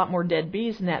lot more dead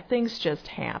bees, and that things just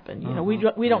happen.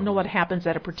 We don't know what happens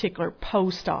at a particular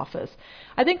post office.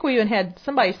 I think we even had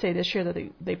somebody say this year that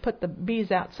they put the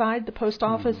bees outside the post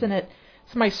office, and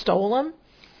somebody stole them.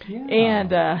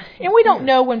 Yeah. And we don't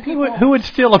know when people... Who would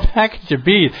steal a package of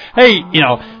bees? Hey,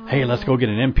 let's go get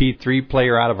an MP3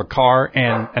 player out of a car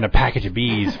and a package of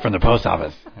bees from the post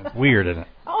office. It's weird, isn't it?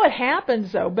 Oh, it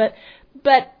happens, though. But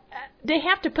they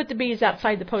have to put the bees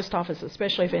outside the post office,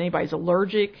 especially if anybody's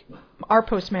allergic. Our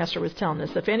postmaster was telling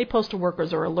us if any postal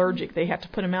workers are allergic, they have to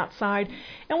put them outside.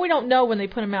 And we don't know when they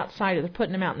put them outside, if they're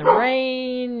putting them out in the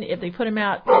rain, if they put them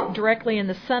out directly in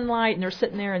the sunlight and they're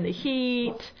sitting there in the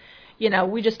heat.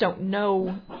 We just don't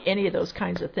know any of those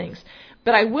kinds of things.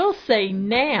 But I will say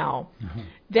now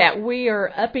that we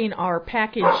are upping our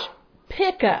package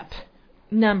pickup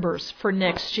numbers for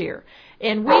next year.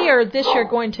 And we are this year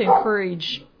going to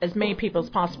encourage as many people as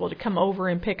possible to come over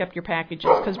and pick up your packages,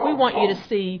 because we want you to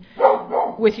see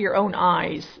with your own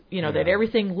eyes, that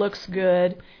everything looks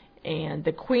good and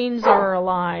the queens are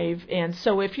alive. And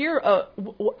so if you're a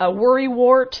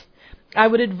worrywart, I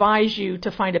would advise you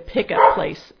to find a pickup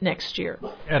place next year.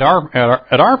 At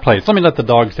our place, let me let the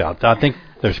dogs out. I think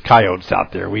there's coyotes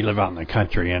out there. We live out in the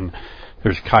country, and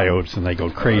there's coyotes, and they go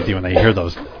crazy when they hear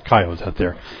those coyotes out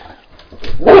there.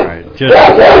 All right, just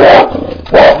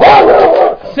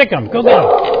sick them. Go get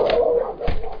them.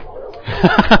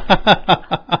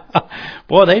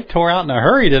 Boy, they tore out in a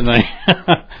hurry, didn't they?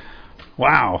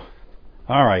 Wow.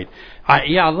 All right.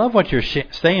 I love what you're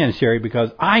saying, Sherry,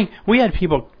 because we had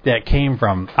people that came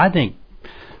from, I think,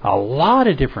 a lot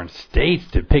of different states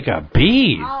to pick up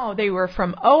bees. Oh, they were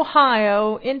from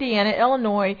Ohio, Indiana,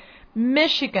 Illinois,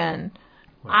 Michigan,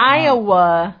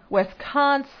 Iowa,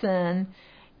 Wisconsin,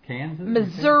 Kansas,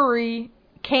 Missouri,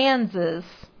 Kansas,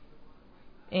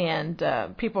 and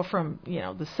people from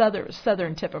the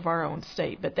southern tip of our own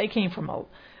state. But they came from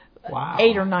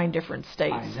 8 or 9 different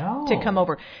states to come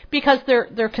over because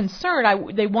they're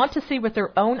concerned. They want to see with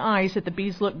their own eyes that the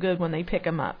bees look good when they pick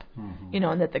them up,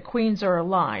 and that the queens are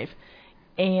alive.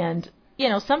 And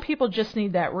some people just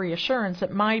need that reassurance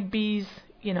that my bees,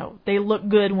 they look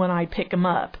good when I pick them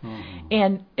up.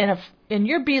 And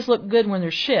your bees look good when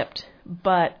they're shipped,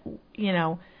 but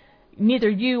neither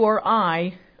you or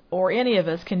I or any of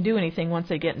us can do anything once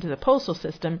they get into the postal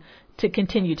system to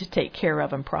continue to take care of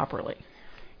them properly.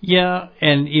 Yeah,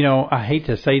 and, I hate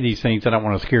to say these things. I don't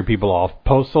want to scare people off.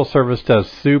 Postal Service does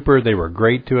super. They were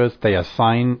great to us. They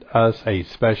assigned us a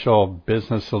special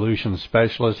business solutions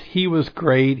specialist. He was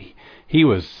great. He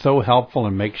was so helpful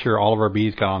and make sure all of our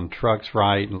bees got on trucks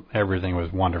right. Everything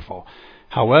was wonderful.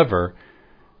 However,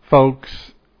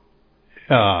 folks,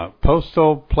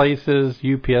 postal places,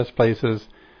 UPS places,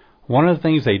 one of the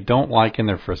things they don't like in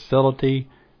their facility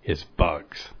is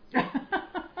bugs.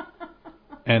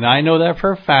 And I know that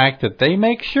for a fact that they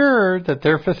make sure that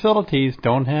their facilities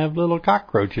don't have little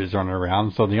cockroaches running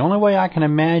around. So the only way I can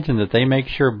imagine that they make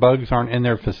sure bugs aren't in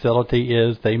their facility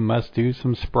is they must do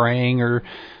some spraying or,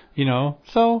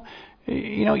 so,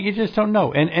 you just don't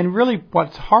know. And really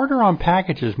what's harder on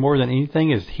packages more than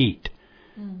anything is heat.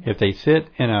 If they sit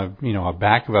in a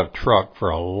back of a truck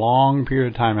for a long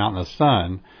period of time out in the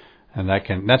sun, and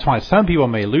that's why some people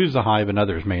may lose the hive and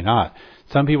others may not.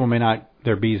 Some people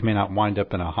their bees may not wind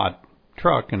up in a hot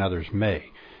truck and others may.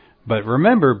 But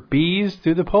remember, bees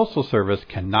through the Postal Service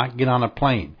cannot get on a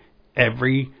plane.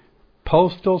 Every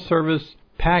Postal Service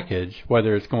package,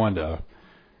 whether it's going to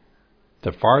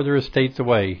the farthest states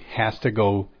away, has to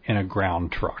go in a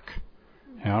ground truck.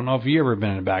 I don't know if you've ever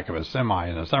been in the back of a semi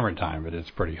in the summertime, but it's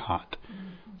pretty hot.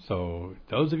 So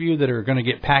those of you that are going to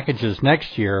get packages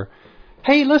next year,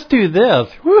 hey, let's do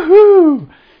this. Woohoo!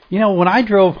 When I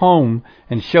drove home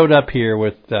and showed up here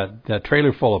with that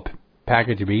trailer full of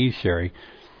package of bees, Sherry,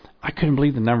 I couldn't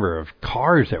believe the number of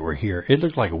cars that were here. It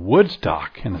looked like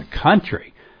Woodstock in the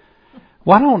country.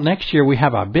 Why don't next year we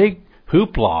have a big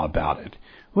hoopla about it?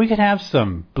 We could have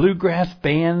some bluegrass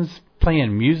bands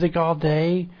playing music all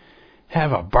day,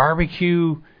 have a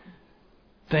barbecue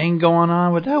thing going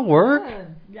on. Would that work?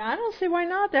 I don't see why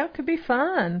not. That could be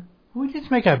fun. We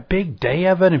just make a big day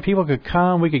of it, and people could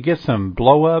come. We could get some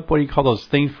blow-up. What do you call those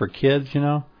things for kids,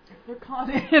 They're called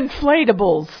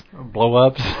inflatables.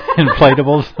 Blow-ups,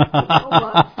 inflatables.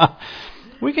 Blow-ups.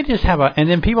 We could just have and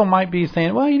then people might be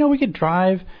saying, well, we could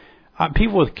drive.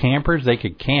 People with campers, they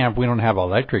could camp. We don't have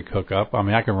electric hookup. I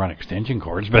mean, I can run extension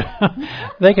cords, but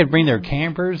they could bring their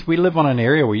campers. We live on an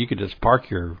area where you could just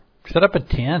set up a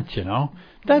tent,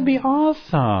 That'd be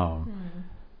awesome.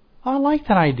 I like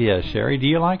that idea, Sherry. Do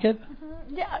you like it?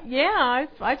 Yeah.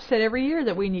 I've said every year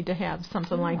that we need to have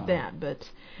something like that, but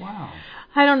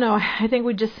I don't know. I think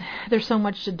there's so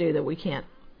much to do that we can't.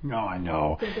 No, I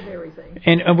know. Think of everything.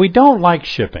 And we don't like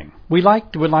shipping. We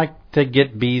like to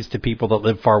get bees to people that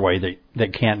live far away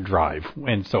that can't drive,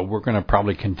 and so we're going to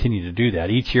probably continue to do that.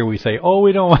 Each year we say,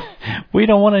 we don't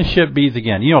want to ship bees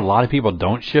again. A lot of people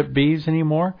don't ship bees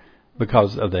anymore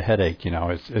because of the headache.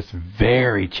 It's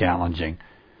very challenging.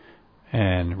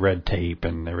 And red tape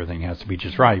and everything has to be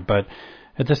just right. But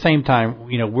at the same time,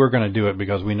 we're going to do it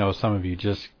because we know some of you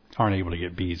just aren't able to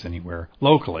get bees anywhere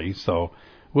locally. So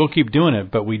we'll keep doing it.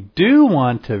 But we do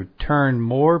want to turn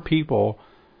more people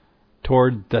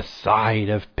toward the side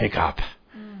of pickup.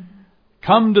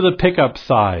 Come to the pickup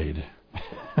side.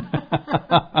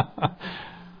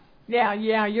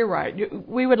 Yeah, you're right.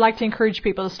 We would like to encourage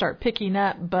people to start picking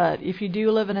up, but if you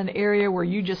do live in an area where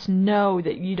you just know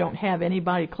that you don't have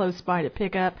anybody close by to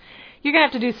pick up, you're going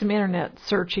to have to do some internet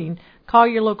searching. Call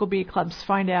your local bee clubs,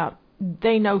 find out.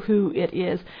 They know who it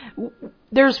is.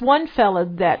 There's one fella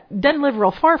that doesn't live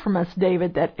real far from us,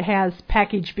 David, that has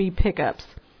package bee pickups.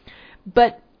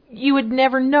 But you would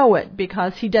never know it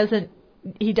because he doesn't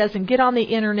get on the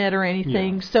internet or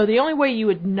anything. Yeah. So the only way you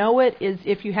would know it is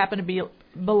if you happen to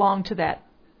belong to that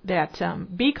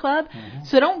bee club.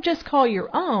 So don't just call your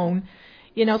own.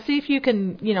 See if you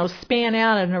can, span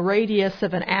out in a radius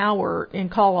of an hour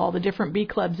and call all the different bee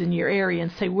clubs in your area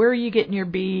and say, where are you getting your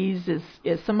bees?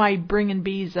 Is somebody bringing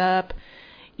bees up?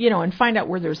 And find out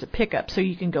where there's a pickup so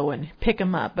you can go and pick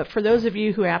them up. But for those of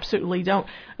you who absolutely don't,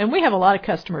 and we have a lot of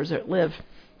customers that live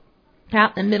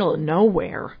out in the middle of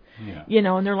nowhere,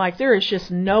 and they're like, there is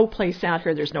just no place out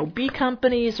here. There's no bee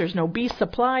companies. There's no bee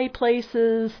supply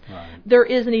places. Right. There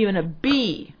isn't even a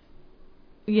bee,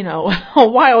 a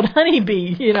wild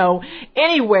honeybee,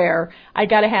 anywhere. I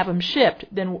got to have them shipped.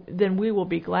 Then we will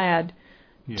be glad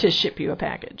to ship you a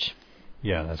package.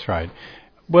 Yeah, that's right.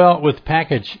 Well, with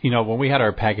package, when we had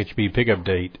our package bee pickup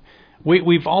date,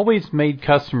 we've always made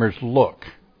customers look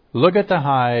at the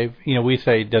hive. We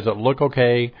say, does it look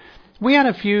okay? We had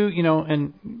a few,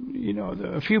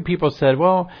 a few people said,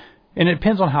 well, and it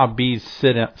depends on how bees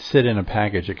sit in a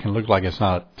package. It can look like it's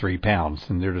not 3 pounds,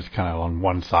 and they're just kind of on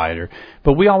one side.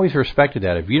 But we always respected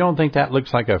that. If you don't think that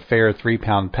looks like a fair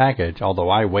 3-pound package, although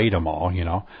I weighed them all,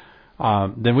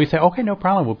 then we say, okay, no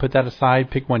problem. We'll put that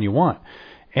aside. Pick one you want.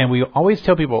 And we always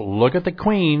tell people, look at the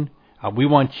queen. We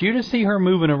want you to see her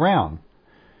moving around.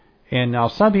 And now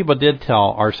some people did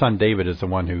tell, our son David is the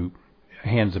one who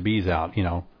hands the bees out,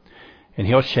 and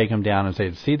he'll shake them down and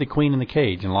say, see the queen in the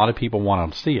cage. And a lot of people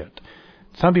want to see it.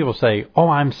 Some people say, oh,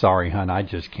 I'm sorry, hon, I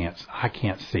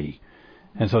can't see.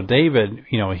 And so David,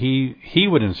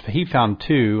 he found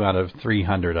 2 out of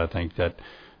 300, I think, that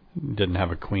didn't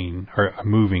have a queen or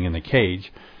moving in the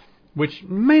cage. Which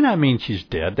may not mean she's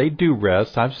dead. They do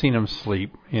rest. I've seen them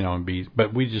sleep, and bees.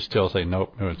 But we just still say,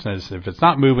 nope. If it's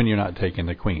not moving, you're not taking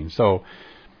the queen. So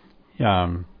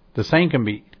the same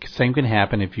can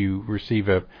happen if you receive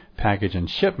a package in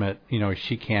shipment.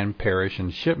 She can perish in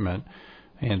shipment,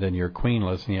 and then you're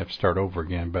queenless, and you have to start over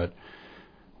again. But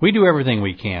we do everything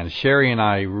we can. Sherry and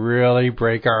I really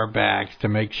break our backs to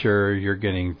make sure you're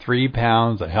getting 3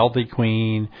 pounds, a healthy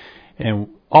queen, and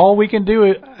all we can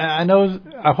do,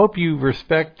 I hope you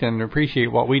respect and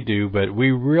appreciate what we do, but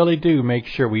we really do make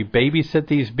sure we babysit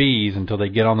these bees until they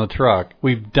get on the truck.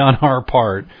 We've done our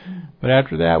part, but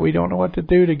after that, we don't know what to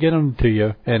do to get them to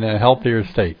you in a healthier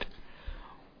state.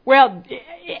 Well,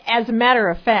 as a matter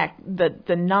of fact,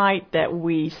 the night that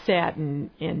we sat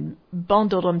and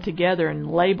bundled them together and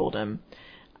labeled them,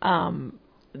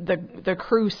 the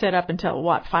crew set up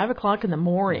until 5 o'clock in the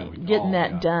morning getting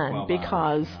that done 12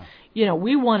 because. hours,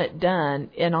 We want it done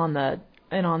and on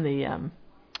the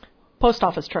post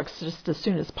office trucks just as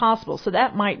soon as possible. So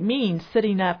that might mean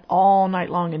sitting up all night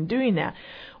long and doing that.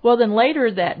 Well, then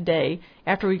later that day,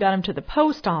 after we got them to the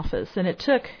post office, and it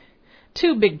took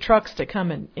 2 big trucks to come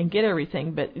and get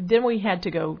everything, but then we had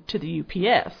to go to the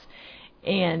UPS.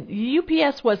 And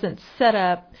UPS wasn't set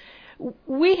up.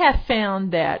 We have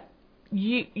found that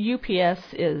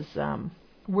UPS is...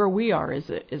 where we are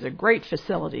is a great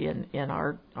facility, and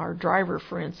our driver,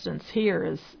 for instance, here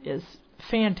is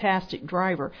fantastic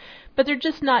driver, but they're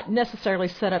just not necessarily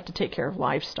set up to take care of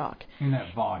livestock in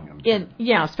that volume.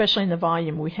 Especially in the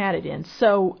volume we had it in.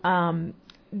 So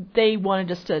they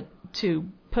wanted us to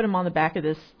put them on the back of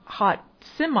this hot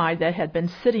semi that had been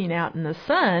sitting out in the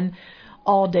sun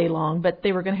all day long, but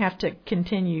they were going to have to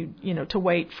continue, to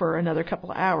wait for another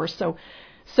couple of hours.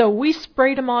 So we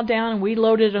sprayed them all down, and we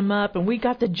loaded them up, and we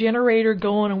got the generator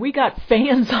going, and we got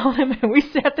fans on them, and we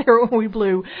sat there and we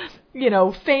blew,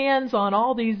 fans on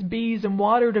all these bees and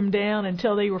watered them down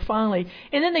until they were finally.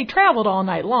 And then they traveled all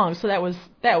night long, so that was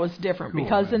different cool,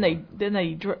 because right? then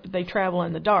they travel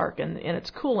in the dark, and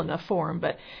it's cool enough for them.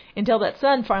 But until that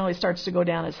sun finally starts to go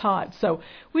down, it's hot. So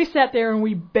we sat there and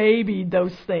we babied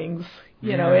those things.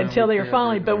 Until they are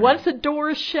finally. But once the door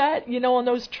is shut, on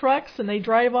those trucks and they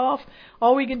drive off,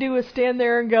 all we can do is stand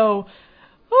there and go,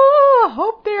 oh, I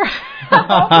hope they're.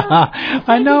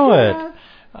 I know it.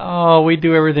 Oh, we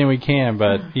do everything we can,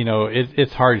 but,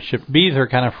 it's hardship. Bees are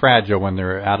kind of fragile when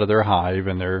they're out of their hive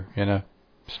and they're,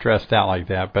 stressed out like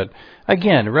that. But,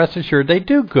 again, rest assured, they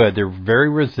do good. They're very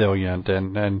resilient.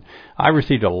 And I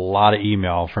received a lot of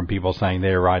email from people saying they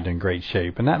arrived in great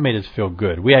shape, and that made us feel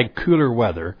good. We had cooler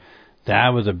weather. That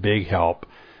was a big help.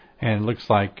 And it looks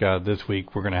like this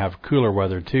week we're going to have cooler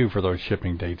weather, too, for those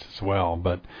shipping dates as well.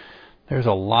 But there's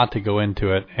a lot to go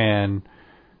into it. And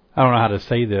I don't know how to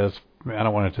say this. I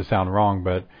don't want it to sound wrong,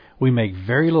 but we make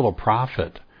very little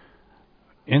profit.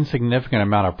 Insignificant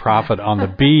amount of profit on the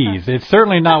bees. It's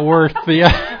certainly not worth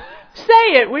the...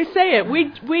 Say it. We say it.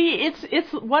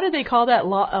 It's what do they call that?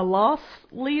 A loss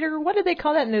leader? What do they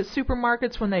call that in the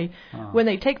supermarkets when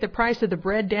they take the price of the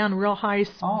bread down real high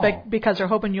because they're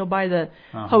hoping you'll buy the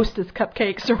Hostess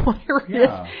cupcakes or whatever it is?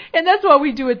 And that's what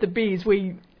we do at the bees.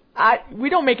 we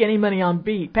don't make any money on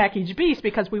packaged bees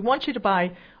because we want you to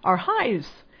buy our hives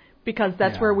because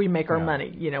that's where we make our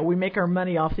money. You know, we make our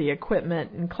money off the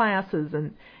equipment and classes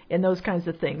and those kinds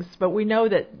of things. But we know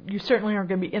that you certainly aren't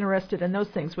going to be interested in those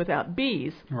things without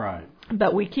bees. Right.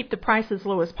 But we keep the price as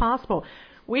low as possible.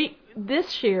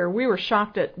 This year, we were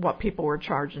shocked at what people were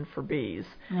charging for bees.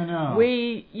 I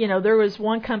know. There was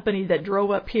one company that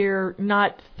drove up here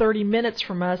not 30 minutes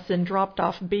from us and dropped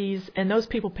off bees, and those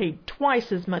people paid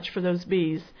twice as much for those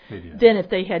bees than if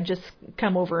they had just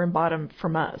come over and bought them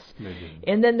from us.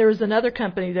 And then there was another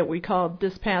company that we called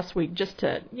this past week just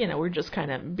to, we're just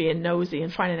kind of being nosy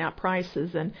and finding out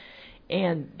prices, and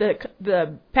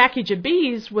the package of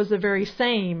bees was the very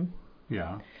same.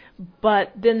 Yeah.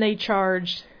 But then they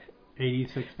charged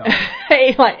 $86.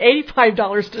 like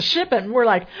 $85 to ship it. And we're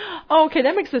like, oh, okay,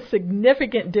 that makes a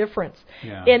significant difference.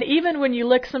 Yeah. And even when you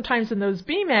look sometimes in those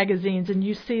bee magazines and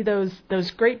you see those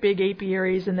great big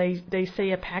apiaries and they say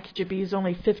a package of bees is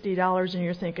only $50 and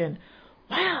you're thinking,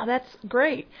 wow, that's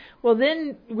great. Well,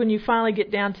 then when you finally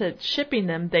get down to shipping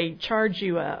them, they charge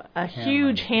you a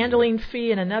huge handling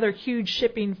fee and another huge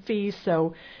shipping fee.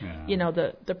 So,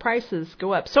 the prices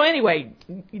go up. So anyway,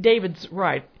 David's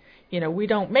right. We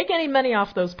don't make any money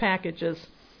off those packages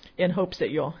in hopes that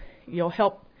you'll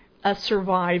help us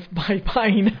survive by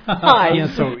buying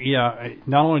hives.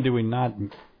 Not only do we not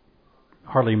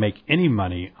hardly make any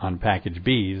money on packaged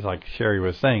bees, like Sherry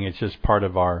was saying, it's just part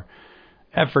of our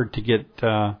effort to get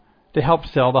to help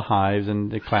sell the hives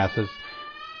and the classes.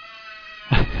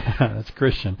 That's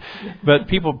Christian, but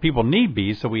people need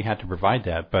bees, so we have to provide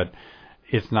that. But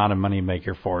it's not a money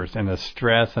maker for us, and the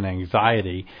stress and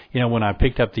anxiety. When I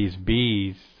picked up these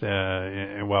bees,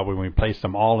 when we placed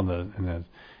them all in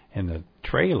the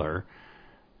trailer,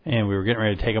 and we were getting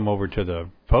ready to take them over to the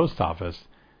post office,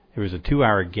 there was a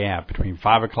 2-hour gap between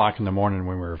 5 o'clock in the morning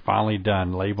when we were finally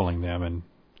done labeling them and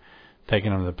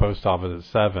taking them to the post office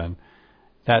at 7.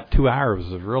 That 2 hours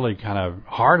was really kind of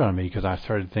hard on me because I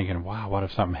started thinking, wow, what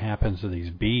if something happens to these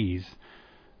bees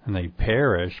and they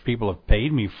perish? People have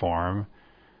paid me for them.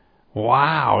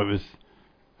 Wow, it was,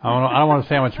 I don't want to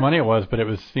say how much money it was, but it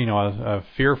was, a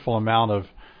fearful amount of,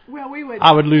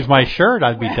 I would lose my shirt,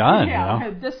 I'd be done,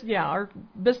 our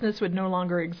business would no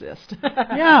longer exist.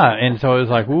 And so it was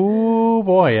like, ooh,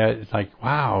 boy, it's like,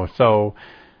 wow, so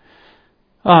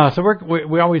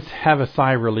we always have a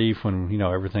sigh of relief when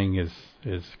everything is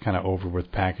kind of over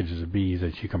with packages of bees,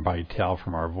 as you can probably tell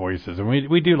from our voices. And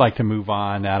we do like to move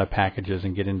on out of packages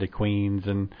and get into queens,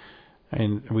 and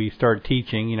we start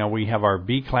teaching. We have our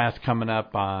bee class coming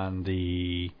up on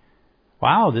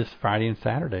this Friday and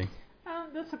Saturday.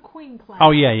 That's a queen class.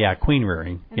 Oh, yeah, queen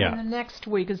rearing. And then the next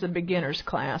week is a beginner's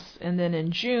class. And then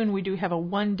in June, we do have a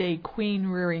one-day queen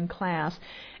rearing class.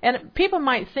 And people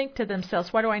might think to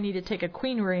themselves, why do I need to take a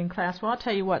queen rearing class? Well, I'll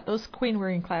tell you what, those queen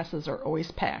rearing classes are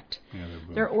always packed. Yeah,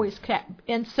 they're always packed.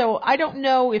 And so I don't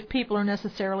know if people are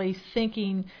necessarily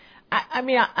thinking,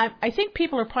 I think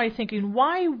people are probably thinking,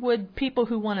 why would people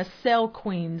who want to sell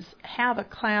queens have a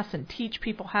class and teach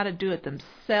people how to do it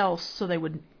themselves so they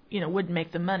would, wouldn't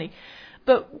make the money?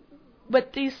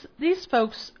 But these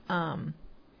folks want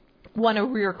to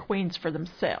rear queens for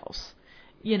themselves,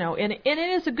 and it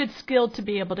is a good skill to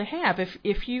be able to have.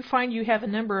 If you find you have a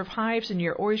number of hives and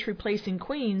you're always replacing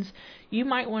queens, you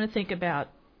might want to think about,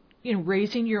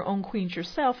 raising your own queens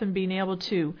yourself and being able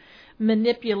to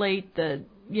manipulate the,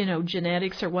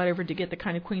 genetics or whatever to get the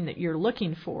kind of queen that you're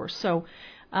looking for. So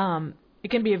it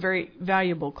can be a very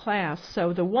valuable class.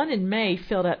 So the one in May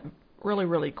filled up really,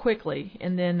 really quickly.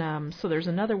 And then, so there's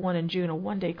another one in June, a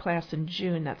one-day class in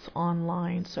June that's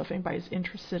online. So if anybody's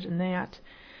interested in that,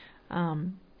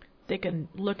 they can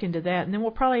look into that. And then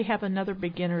we'll probably have another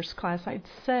beginner's class, I'd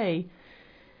say.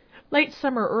 Late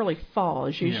summer, early fall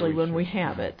is usually when we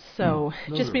have it. So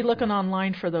just be looking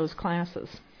online for those classes.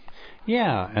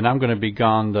 Yeah, and I'm going to be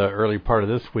gone the early part of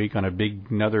this week on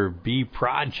another bee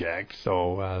project.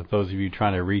 So those of you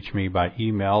trying to reach me by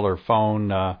email or phone,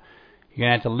 you're going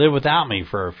to have to live without me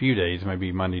for a few days,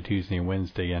 maybe Monday, Tuesday, and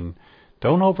Wednesday. And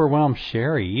don't overwhelm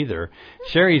Sherry either.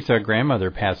 Sherry's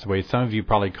grandmother passed away. Some of you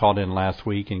probably called in last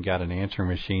week and got an answering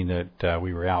machine that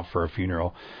we were out for a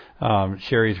funeral.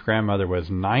 Sherry's grandmother was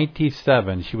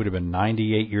 97. She would have been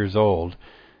 98 years old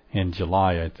in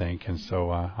July, I think. And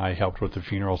so I helped with the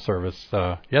funeral service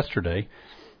yesterday.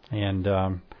 And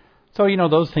so,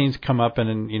 those things come up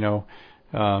and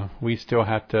we still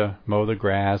have to mow the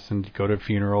grass and go to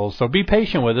funerals. So be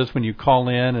patient with us when you call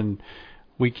in and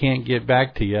we can't get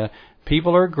back to you.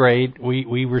 People are great.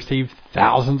 We receive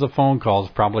thousands of phone calls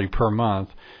probably per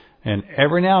month. And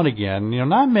every now and again,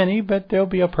 not many, but there'll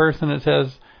be a person that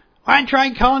says, I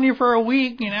tried calling you for a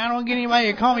week, and I don't get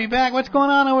anybody to call me back. What's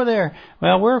going on over there?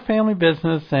 Well, we're a family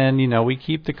business, and, we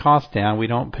keep the cost down. We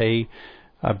don't pay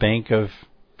a bank of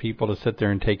people to sit there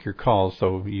and take your calls,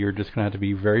 so you're just going to have to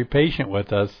be very patient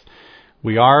with us.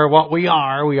 We are what we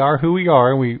are. We are who we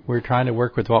are. We're trying to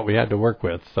work with what we had to work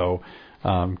with, so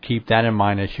keep that in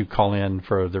mind as you call in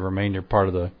for the remainder part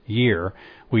of the year.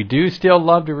 We do still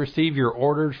love to receive your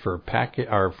orders for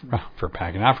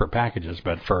not for packages,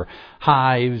 but for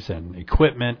hives and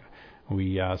equipment.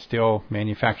 We still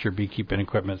manufacture beekeeping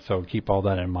equipment, so keep all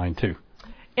that in mind too.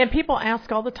 And people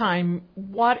ask all the time,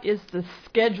 what is the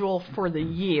schedule for the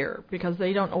year? Because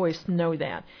they don't always know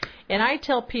that. And I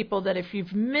tell people that if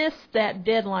you've missed that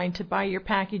deadline to buy your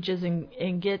packages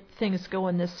and get things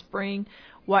going this spring,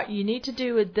 what you need to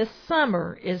do this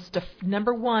summer is to,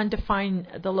 number one, to find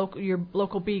your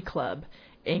local bee club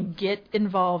and get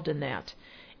involved in that.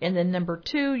 And then number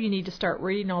two, you need to start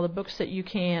reading all the books that you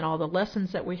can, all the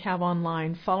lessons that we have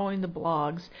online, following the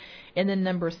blogs. And then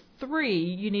number three,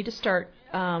 you need to start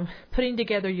putting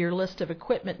together your list of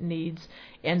equipment needs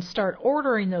and start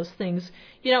ordering those things.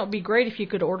 It'd be great if you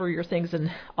could order your things in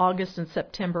August and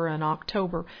September and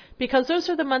October, because those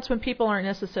are the months when people aren't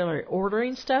necessarily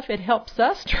ordering stuff. It helps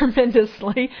us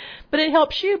tremendously, but it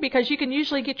helps you because you can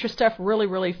usually get your stuff really,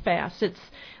 really fast.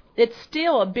 It's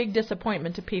still a big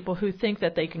disappointment to people who think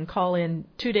that they can call in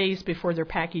 2 days before their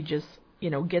packages,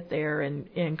 get there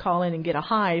and call in and get a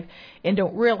hive, and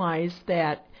don't realize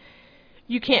that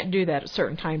you can't do that at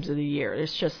certain times of the year.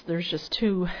 There's just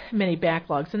too many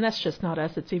backlogs, and that's just not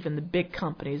us. It's even the big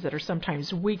companies that are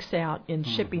sometimes weeks out in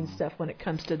shipping stuff when it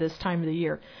comes to this time of the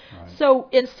year. Right. So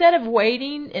instead of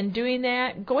waiting and doing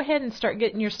that, go ahead and start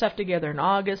getting your stuff together in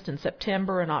August and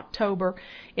September and October,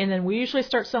 and then we usually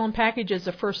start selling packages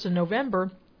the 1st of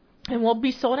November, and we'll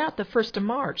be sold out the 1st of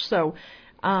March. So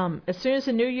as soon as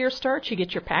the new year starts, you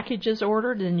get your packages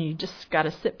ordered, and you just got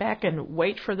to sit back and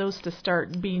wait for those to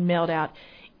start being mailed out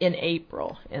in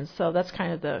April. And so that's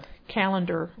kind of the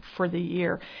calendar for the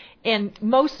year. And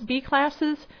most bee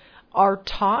classes are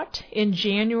taught in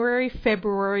January,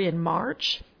 February, and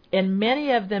March, and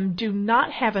many of them do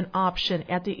not have an option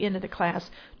at the end of the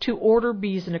class to order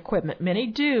bees and equipment. Many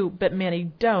do, but many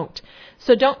don't.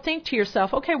 So don't think to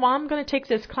yourself, okay, well, I'm going to take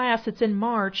this class, it's in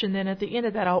March, and then at the end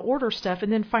of that I'll order stuff, and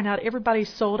then find out everybody's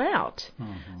sold out.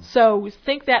 Mm-hmm. So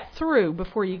think that through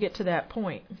before you get to that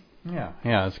point. Yeah,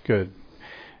 that's good.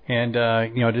 And,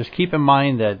 just keep in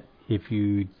mind that if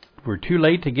you were too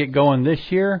late to get going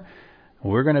this year,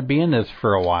 we're going to be in this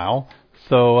for a while.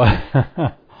 So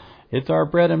it's our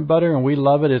bread and butter, and we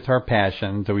love it. It's our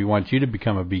passion. So we want you to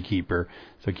become a beekeeper.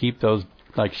 So keep those,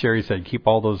 like Sherry said, keep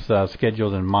all those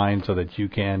schedules in mind so that you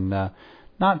can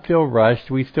not feel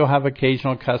rushed. We still have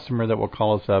occasional customer that will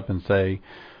call us up and say,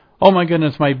 oh, my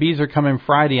goodness, my bees are coming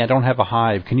Friday. I don't have a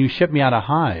hive. Can you ship me out a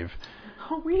hive?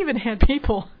 Oh, we even had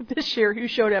people this year who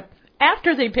showed up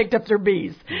after they picked up their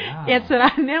bees and said,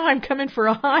 now I'm coming for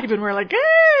a hive. And we're like,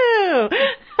 oh,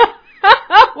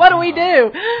 what do we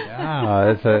do?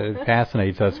 Yeah, it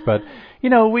fascinates us. But,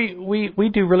 we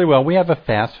do really well. We have a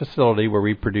fast facility where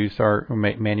we produce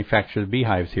manufacture the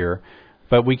beehives here.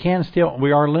 But we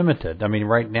are limited. I mean,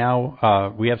 right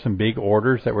now we have some big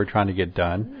orders that we're trying to get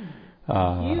done.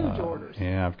 Huge orders.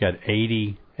 Yeah, I've got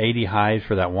 80 hives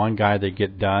for that one guy that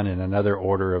get done, and another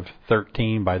order of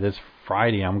 13 by this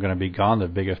Friday. I'm going to be gone the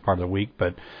biggest part of the week,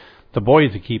 but the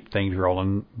boys to keep things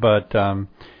rolling. But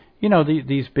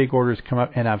these big orders come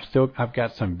up, and I've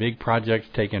got some big projects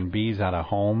taking bees out of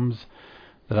homes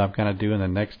that I'm going to do in the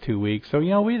next 2 weeks. So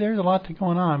there's a lot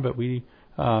going on, but we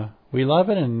love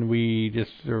it, and we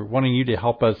just are wanting you to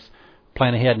help us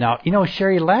plan ahead. Now,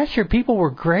 Sherry, last year people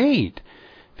were great.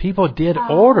 People did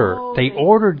order. They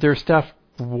ordered their stuff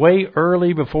way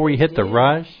early before we hit the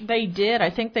rush. They did. I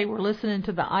think they were listening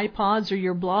to the iPods or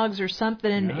your blogs or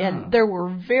something, and there were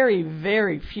very,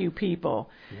 very few people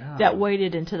that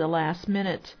waited into the last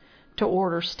minute to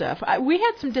order stuff. We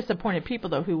had some disappointed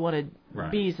people, though, who wanted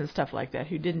bees and stuff like that,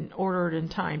 who didn't order it in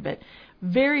time, but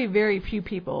very, very few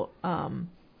people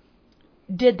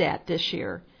did that this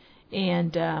year.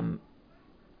 And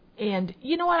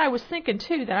you know what, I was thinking,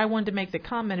 too, that I wanted to make the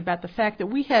comment about the fact that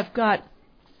we have got,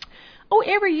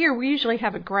 every year we usually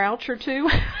have a grouch or two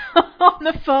on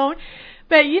the phone.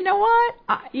 But you know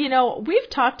what? We've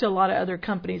talked to a lot of other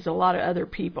companies, a lot of other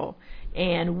people,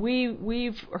 and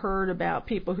we've heard about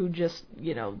people who just,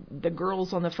 the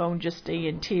girls on the phone just stay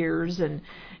in tears, and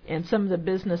some of the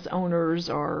business owners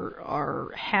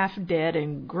are half dead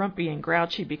and grumpy and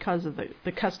grouchy because of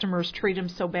the customers treat them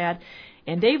so bad.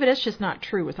 And David, it's just not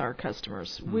true with our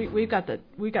customers. We got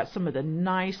some of the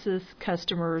nicest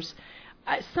customers.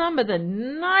 some of the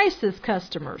nicest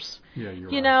customers. Yeah, you're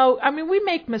You right. know, I mean, we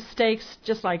make mistakes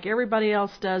just like everybody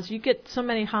else does. You get so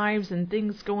many hives and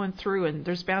things going through, and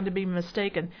there's bound to be a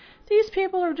mistake. And these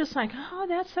people are just like, oh,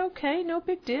 that's okay, no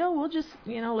big deal. We'll just,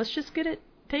 let's just get it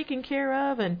taken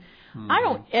care of. And I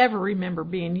don't ever remember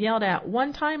being yelled at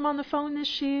one time on the phone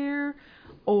this year.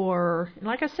 Or,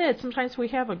 like I said, sometimes we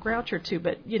have a grouch or two.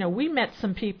 But, we met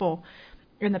some people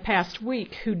in the past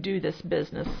week who do this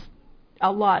business,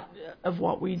 a lot of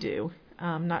what we do,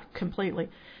 not completely.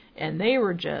 And they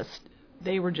were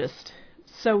just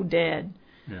so dead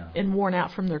and worn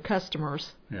out from their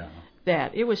customers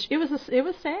that it was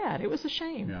sad. It was a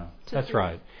shame. Yeah, that's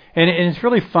right. And it's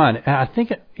really fun. And I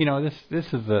think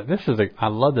this is I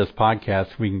love this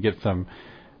podcast. We can get some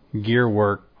gear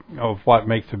work of what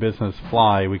makes the business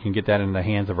fly. We can get that in the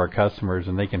hands of our customers,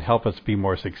 and they can help us be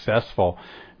more successful.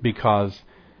 Because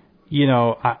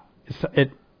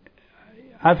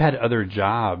I've had other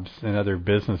jobs and other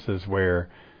businesses where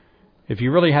if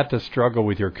you really have to struggle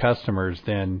with your customers,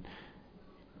 then,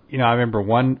 I remember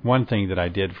one thing that I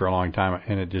did for a long time,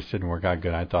 and it just didn't work out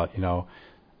good. I thought,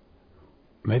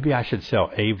 maybe I should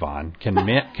sell Avon. Can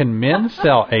men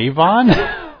sell Avon?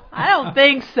 I don't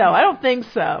think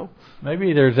so.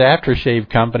 Maybe there's aftershave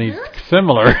companies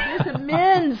similar.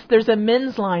 There's a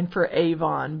men's line for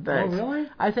Avon, but oh, really?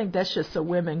 I think that's just so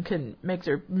women can make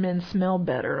their men smell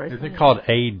better. Is it called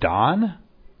A-Don?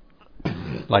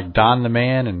 Like Don the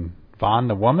man and Vaughn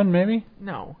the woman, maybe?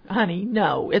 No, honey,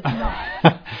 no, it's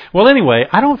not. Well, anyway,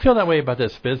 I don't feel that way about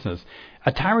this business.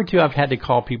 A time or two I've had to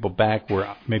call people back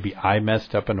where maybe I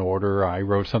messed up an order or I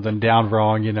wrote something down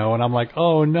wrong, and I'm like,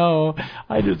 oh, no,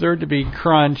 I deserve to be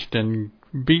crunched and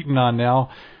beaten on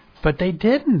now. But they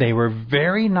didn't. They were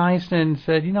very nice and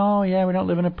said, yeah, we don't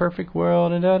live in a perfect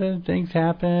world and other things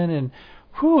happen. And,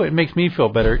 it makes me feel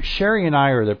better. Sherry and I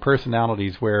are the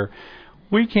personalities where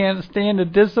we can't stand to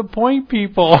disappoint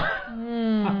people.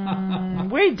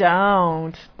 We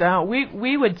don't.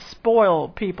 We would spoil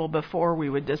people before we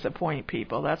would disappoint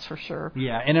people. That's for sure.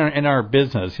 Yeah, in our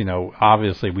business,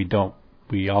 obviously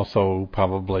we also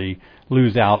probably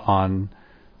lose out on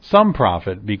some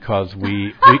profit because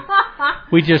we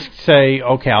just say,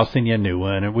 okay, I'll send you a new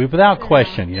one, and without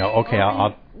question, okay,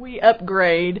 I'll we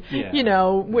upgrade. Yeah.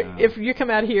 If you come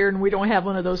out here and we don't have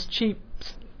one of those cheap,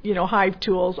 hive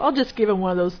tools, I'll just give him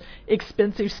one of those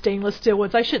expensive stainless steel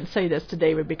ones. I shouldn't say this to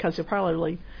David because he'll be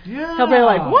like,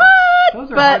 what?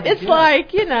 But it's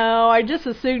like, I just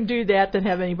as soon do that than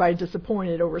have anybody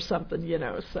disappointed over something,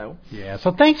 so. Yeah,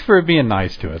 so thanks for being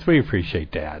nice to us. We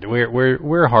appreciate that.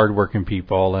 We're hardworking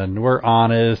people, and we're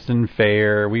honest and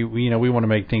fair. We want to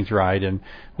make things right, and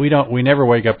we never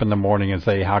wake up in the morning and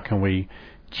say, how can we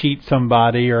cheat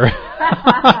somebody or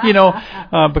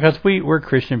because we're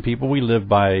Christian people. We live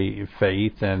by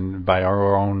faith and by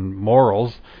our own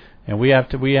morals, and we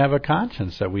have a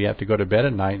conscience that we have to go to bed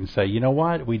at night and say, you know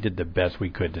what, we did the best we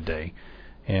could today.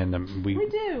 And we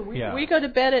do. We go to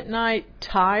bed at night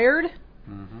tired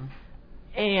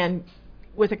and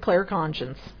with a clear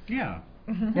conscience. Yeah.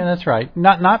 Mm-hmm. Yeah, that's right.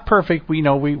 Not perfect. We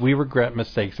know we regret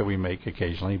mistakes that we make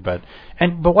occasionally, but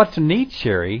what's neat,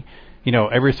 Sherry,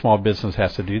 every small business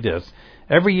has to do this.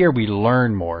 Every year we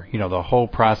learn more. The whole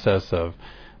process of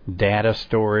data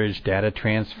storage, data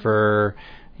transfer,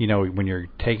 when you're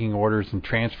taking orders and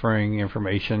transferring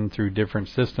information through different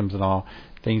systems and all,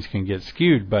 things can get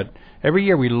skewed. But every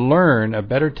year we learn a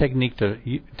better technique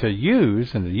to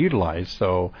use and to utilize.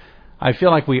 So I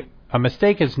feel like a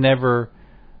mistake is never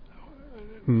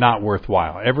not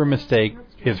worthwhile. Every mistake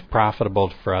is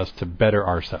profitable for us to better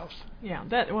ourselves. Yeah,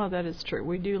 that is true.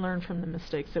 We do learn from the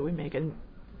mistakes that we make, and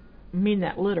mean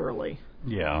that literally.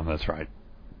 Yeah, that's right.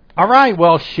 All right,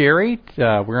 well, Sherry,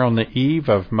 we're on the eve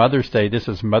of Mother's Day. This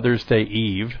is Mother's Day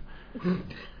Eve.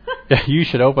 You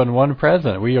should open one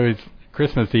present. We always,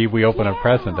 Christmas Eve, we open a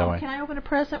present, don't we? Can I open a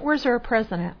present? Where's there a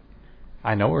present at?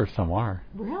 I know where some are.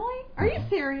 Really? Are you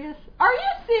serious? Are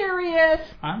you serious?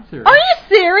 I'm serious. Are you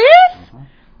serious? Uh-huh.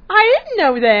 I didn't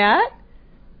know that.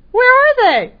 Where are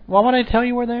they? Why would I tell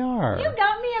you where they are? You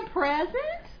got me a present?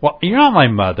 Well, you're not my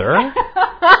mother.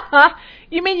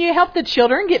 You mean you helped the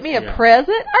children get me a present?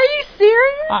 Are you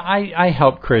serious? I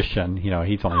helped Christian. He's only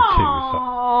 2. So.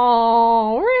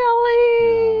 Oh,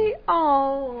 really? Yeah.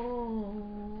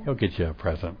 Oh. He'll get you a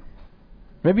present.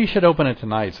 Maybe you should open it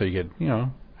tonight so you could,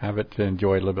 have it to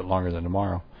enjoy a little bit longer than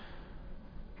tomorrow.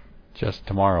 Just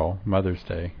tomorrow, Mother's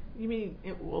Day. You mean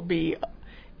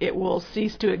it will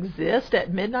cease to exist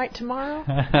at midnight tomorrow?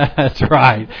 That's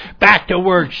right. Back to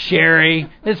work, Sherry.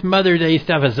 This Mother's Day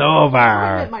stuff is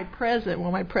over. My present.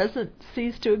 Will my present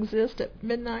cease to exist at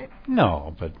midnight?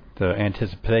 No, but the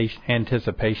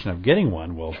anticipation of getting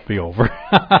one will be over.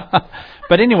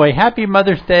 But anyway, happy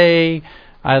Mother's Day.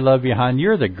 I love you, hon.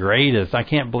 You're the greatest. I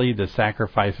can't believe the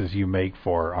sacrifices you make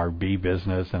for our bee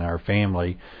business and our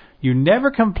family. You never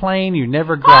complain. You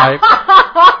never gripe.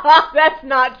 That's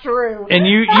not true. And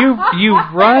you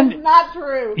run. That's not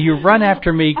true. You run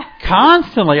after me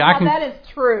constantly. That is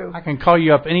true. I can call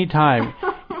you up anytime.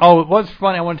 Oh, what's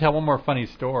funny? I want to tell one more funny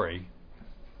story.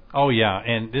 Oh yeah,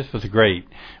 and this was great.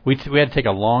 We had to take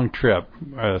a long trip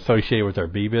associated with our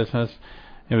bee business.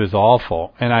 It was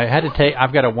awful, and I had to take.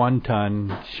 I've got a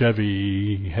 1-ton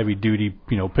Chevy heavy duty,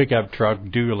 pickup truck,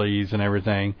 dualies and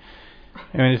everything.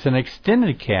 And it's an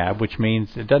extended cab, which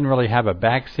means it doesn't really have a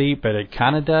back seat, but it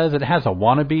kind of does. It has a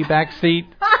wannabe back seat.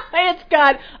 It's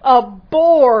got a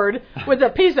board with a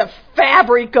piece of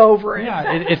fabric over it.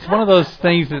 Yeah, it's one of those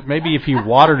things that maybe if you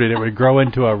watered it, it would grow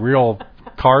into a real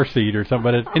car seat or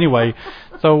something. But anyway,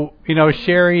 so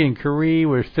Sherry and Carrie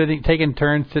were taking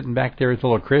turns sitting back there with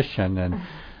little Christian, and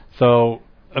so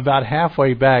about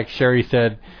halfway back, Sherry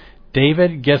said,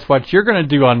 "David, guess what you're going to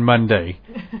do on Monday?"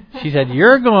 She said,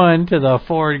 "You're going to the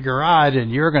Ford garage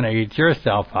and you're going to get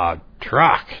yourself a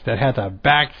truck that has a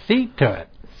back seat to it."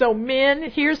 So men,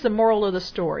 here's the moral of the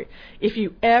story. If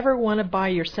you ever want to buy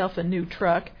yourself a new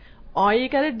truck, all you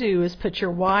got to do is put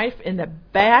your wife in the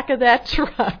back of that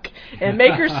truck and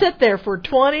make her sit there for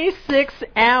 26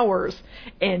 hours,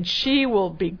 and she will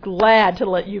be glad to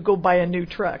let you go buy a new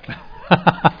truck.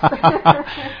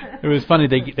 It was funny.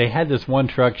 They had this one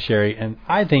truck, Sherry, and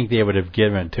I think they would have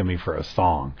given it to me for a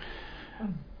song.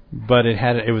 But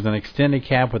it was an extended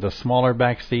cab with a smaller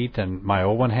back seat than my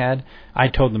old one had. I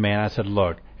told the man, I said,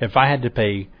 "Look, if I had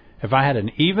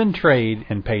an even trade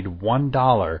and paid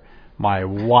 $1, my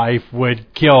wife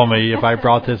would kill me if I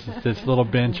brought this little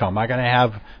bench home. I got to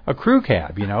have a crew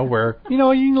cab, where you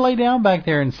can lay down back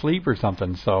there and sleep or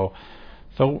something." So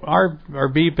our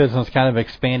bee business kind of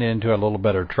expanded into a little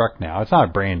better truck now. It's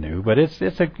not brand new, but it's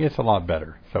a lot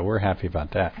better. So we're happy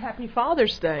about that. Happy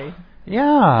Father's Day.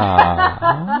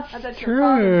 Yeah, that's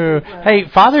true. Hey,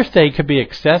 Father's Day could be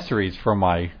accessories for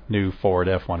my new Ford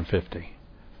F-150.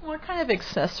 What kind of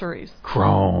accessories?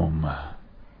 Chrome.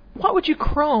 What would you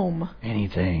chrome?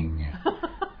 Anything.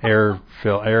 Air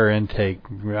intake,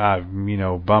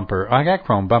 bumper. I got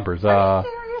chrome bumpers. Are you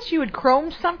serious? You would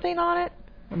chrome something on it?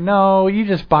 No, you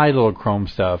just buy little chrome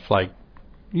stuff. Like,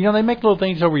 they make little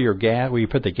things over your gas, where you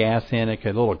put the gas in, it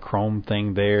got a little chrome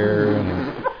thing there.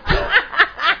 And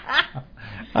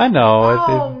I know.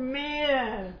 Oh,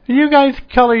 man. You guys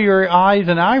color your eyes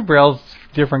and eyebrows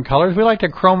different colors. We like to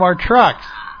chrome our trucks.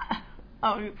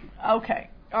 Oh, okay.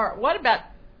 All right. What about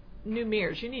new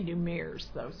mirrors? You need new mirrors,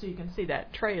 though, so you can see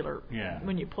that trailer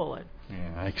when you pull it.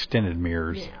 Yeah, extended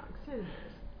mirrors. Yeah, extended mirrors.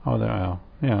 Oh, well,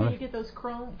 yeah. Can you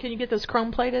get those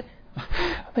chrome plated?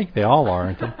 I think they all are,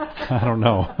 aren't they? I don't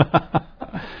know.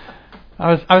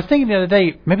 I was thinking the other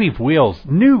day, maybe wheels,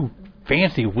 new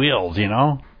fancy wheels,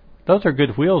 Those are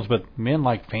good wheels, but men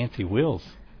like fancy wheels.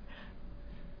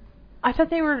 I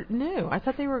thought they were new. I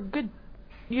thought they were good.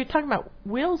 You're talking about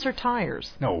wheels or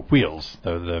tires? No, wheels.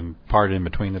 The part in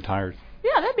between the tires.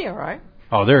 Yeah, that'd be all right.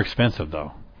 Oh, they're expensive,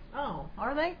 though. Oh,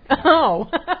 are they? Oh.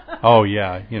 Oh,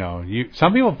 yeah.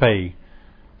 Some people pay,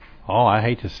 I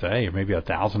hate to say, maybe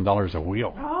 $1,000 a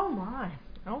wheel. Oh, my.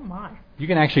 Oh, my. You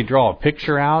can actually draw a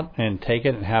picture out and take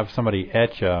it and have somebody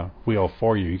etch a wheel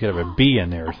for you. You could have a bee in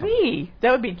there or something. Bee?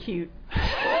 That would be cute.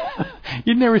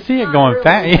 You'd never see it going really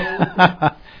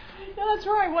fast. No, that's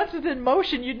right. Once it's in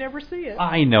motion, you'd never see it.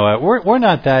 I know it. We're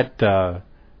not that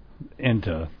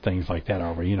into things like that,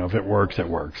 are we? If it works, it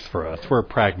works for us. We're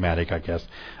pragmatic, I guess.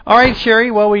 All right,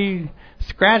 Sherry. Well, we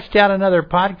scratched out another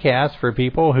podcast for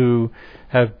people who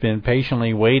have been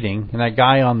patiently waiting, and that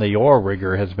guy on the oil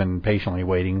rigger has been patiently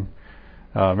waiting.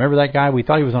 Remember that guy? We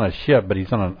thought he was on a ship, but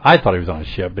I thought he was on a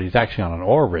ship, but he's actually on an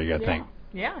oil rig, I think.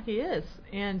 Yeah, he is.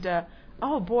 And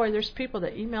oh boy, there's people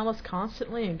that email us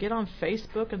constantly and get on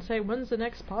Facebook and say, "When's the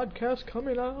next podcast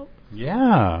coming out?"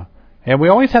 Yeah, and we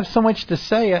always have so much to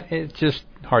say. It's just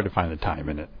hard to find the time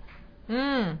in it.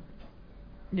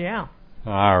 Yeah.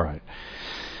 All right.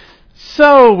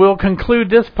 So we'll conclude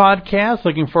this podcast.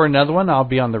 Looking for another one. I'll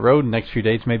be on the road in the next few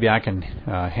days. Maybe I can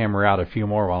hammer out a few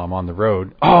more while I'm on the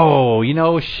road. Oh,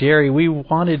 Sherry, we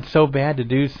wanted so bad to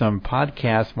do some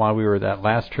podcasts while we were that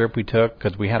last trip we took,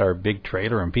 because we had our big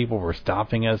trailer and people were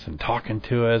stopping us and talking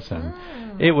to us, and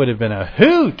it would have been a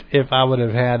hoot if I would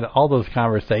have had all those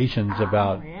conversations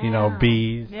about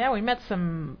bees. Yeah, we met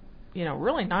some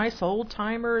really nice old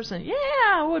timers, and it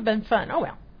would have been fun. Oh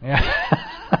well.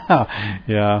 Yeah.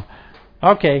 Yeah.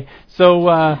 Okay,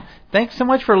 so thanks so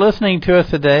much for listening to us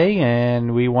today,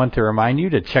 and we want to remind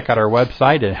you to check out our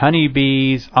website at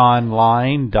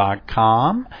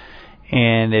honeybeesonline.com.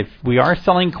 And if we are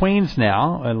selling queens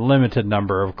now, a limited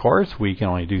number, of course, we can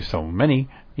only do so many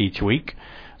each week.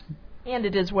 And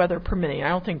it is weather permitting. I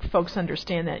don't think folks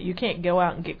understand that. You can't go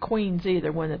out and get queens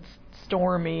either when it's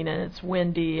storming and it's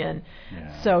windy, and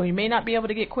so you may not be able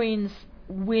to get queens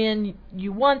when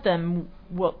you want them,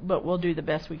 but we'll do the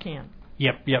best we can.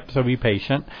 Yep, so be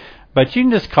patient. But you can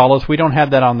just call us. We don't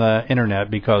have that on the internet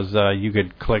because you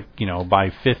could click, buy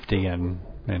 50 and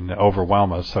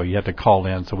overwhelm us. So you have to call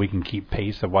in so we can keep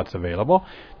pace of what's available.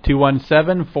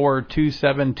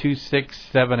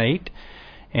 217-427-2678.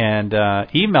 And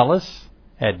email us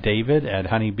at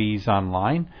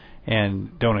david@honeybeesonline.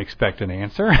 And don't expect an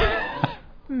answer.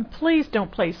 Please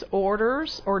don't place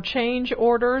orders or change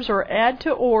orders or add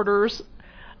to orders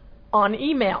on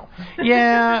email.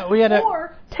 Yeah, we had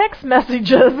or text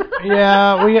messages.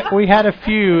 Yeah, we had a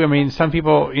few. I mean, some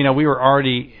people, we were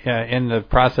already in the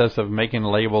process of making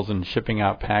labels and shipping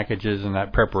out packages, and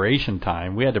that preparation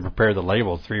time, we had to prepare the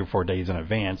labels 3 or 4 days in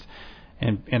advance.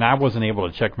 And I wasn't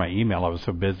able to check my email. I was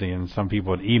so busy, and some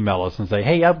people would email us and say,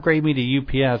 "Hey, upgrade me to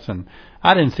UPS," and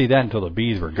I didn't see that until the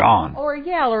bees were gone.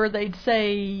 Or they'd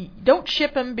say, "Don't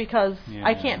ship them because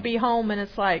I can't be home," and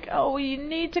it's like, "Oh, you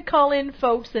need to call in,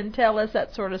 folks, and tell us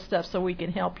that sort of stuff so we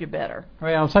can help you better."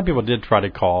 Well, some people did try to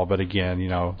call, but again,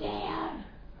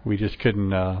 we just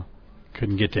couldn't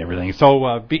get to everything.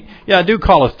 So, do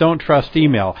call us. Don't trust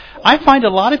email. I find a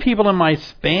lot of people in my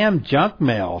spam junk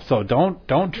mail, so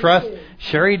don't trust.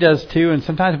 Sherry does too, and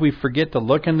sometimes we forget to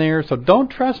look in there. So don't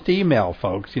trust email,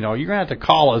 folks. You're going to have to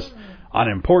call us on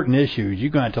important issues.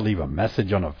 You're going to have to leave a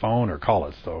message on the phone or call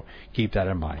us, so keep that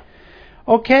in mind.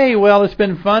 Okay, well, it's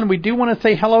been fun. We do want to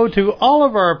say hello to all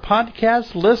of our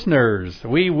podcast listeners.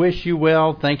 We wish you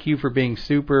well. Thank you for being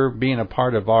a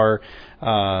part of our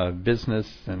business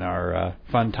and our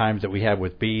fun times that we have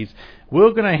with bees. We're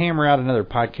going to hammer out another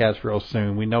podcast real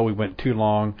soon. We know we went too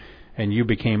long and you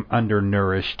became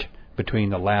undernourished between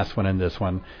the last one and this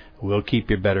one. We'll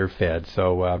keep you better fed.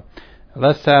 So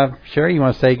Sherry, you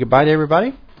want to say goodbye to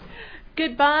everybody?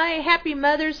 Goodbye. Happy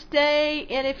Mother's Day.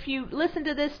 And if you listen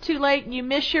to this too late and you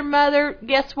miss your mother,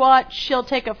 guess what? She'll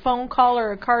take a phone call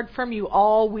or a card from you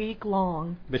all week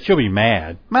long. But she'll be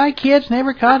mad. My kids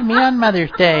never called me on Mother's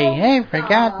Day. They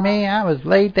forgot me. I was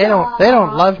late. They don't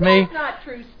love me. That's not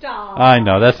true. Stop. I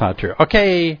know that's not true.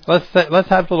 Okay, let's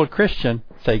have little Christian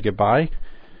say goodbye.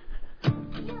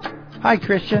 Hi,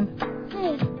 Christian.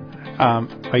 Hey.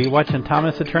 Are you watching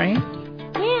Thomas the Train?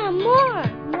 Yeah, more.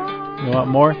 You want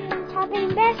more?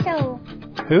 Topping vessel.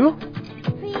 Who?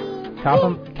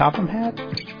 Topham Hat?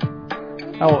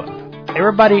 Oh,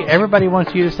 everybody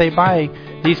wants you to say bye.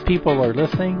 These people are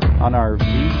listening on our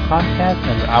Bees podcast,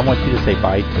 and I want you to say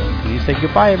bye to them. Can you say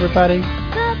goodbye, everybody?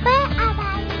 Goodbye,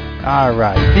 everybody. All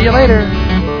right. See you later.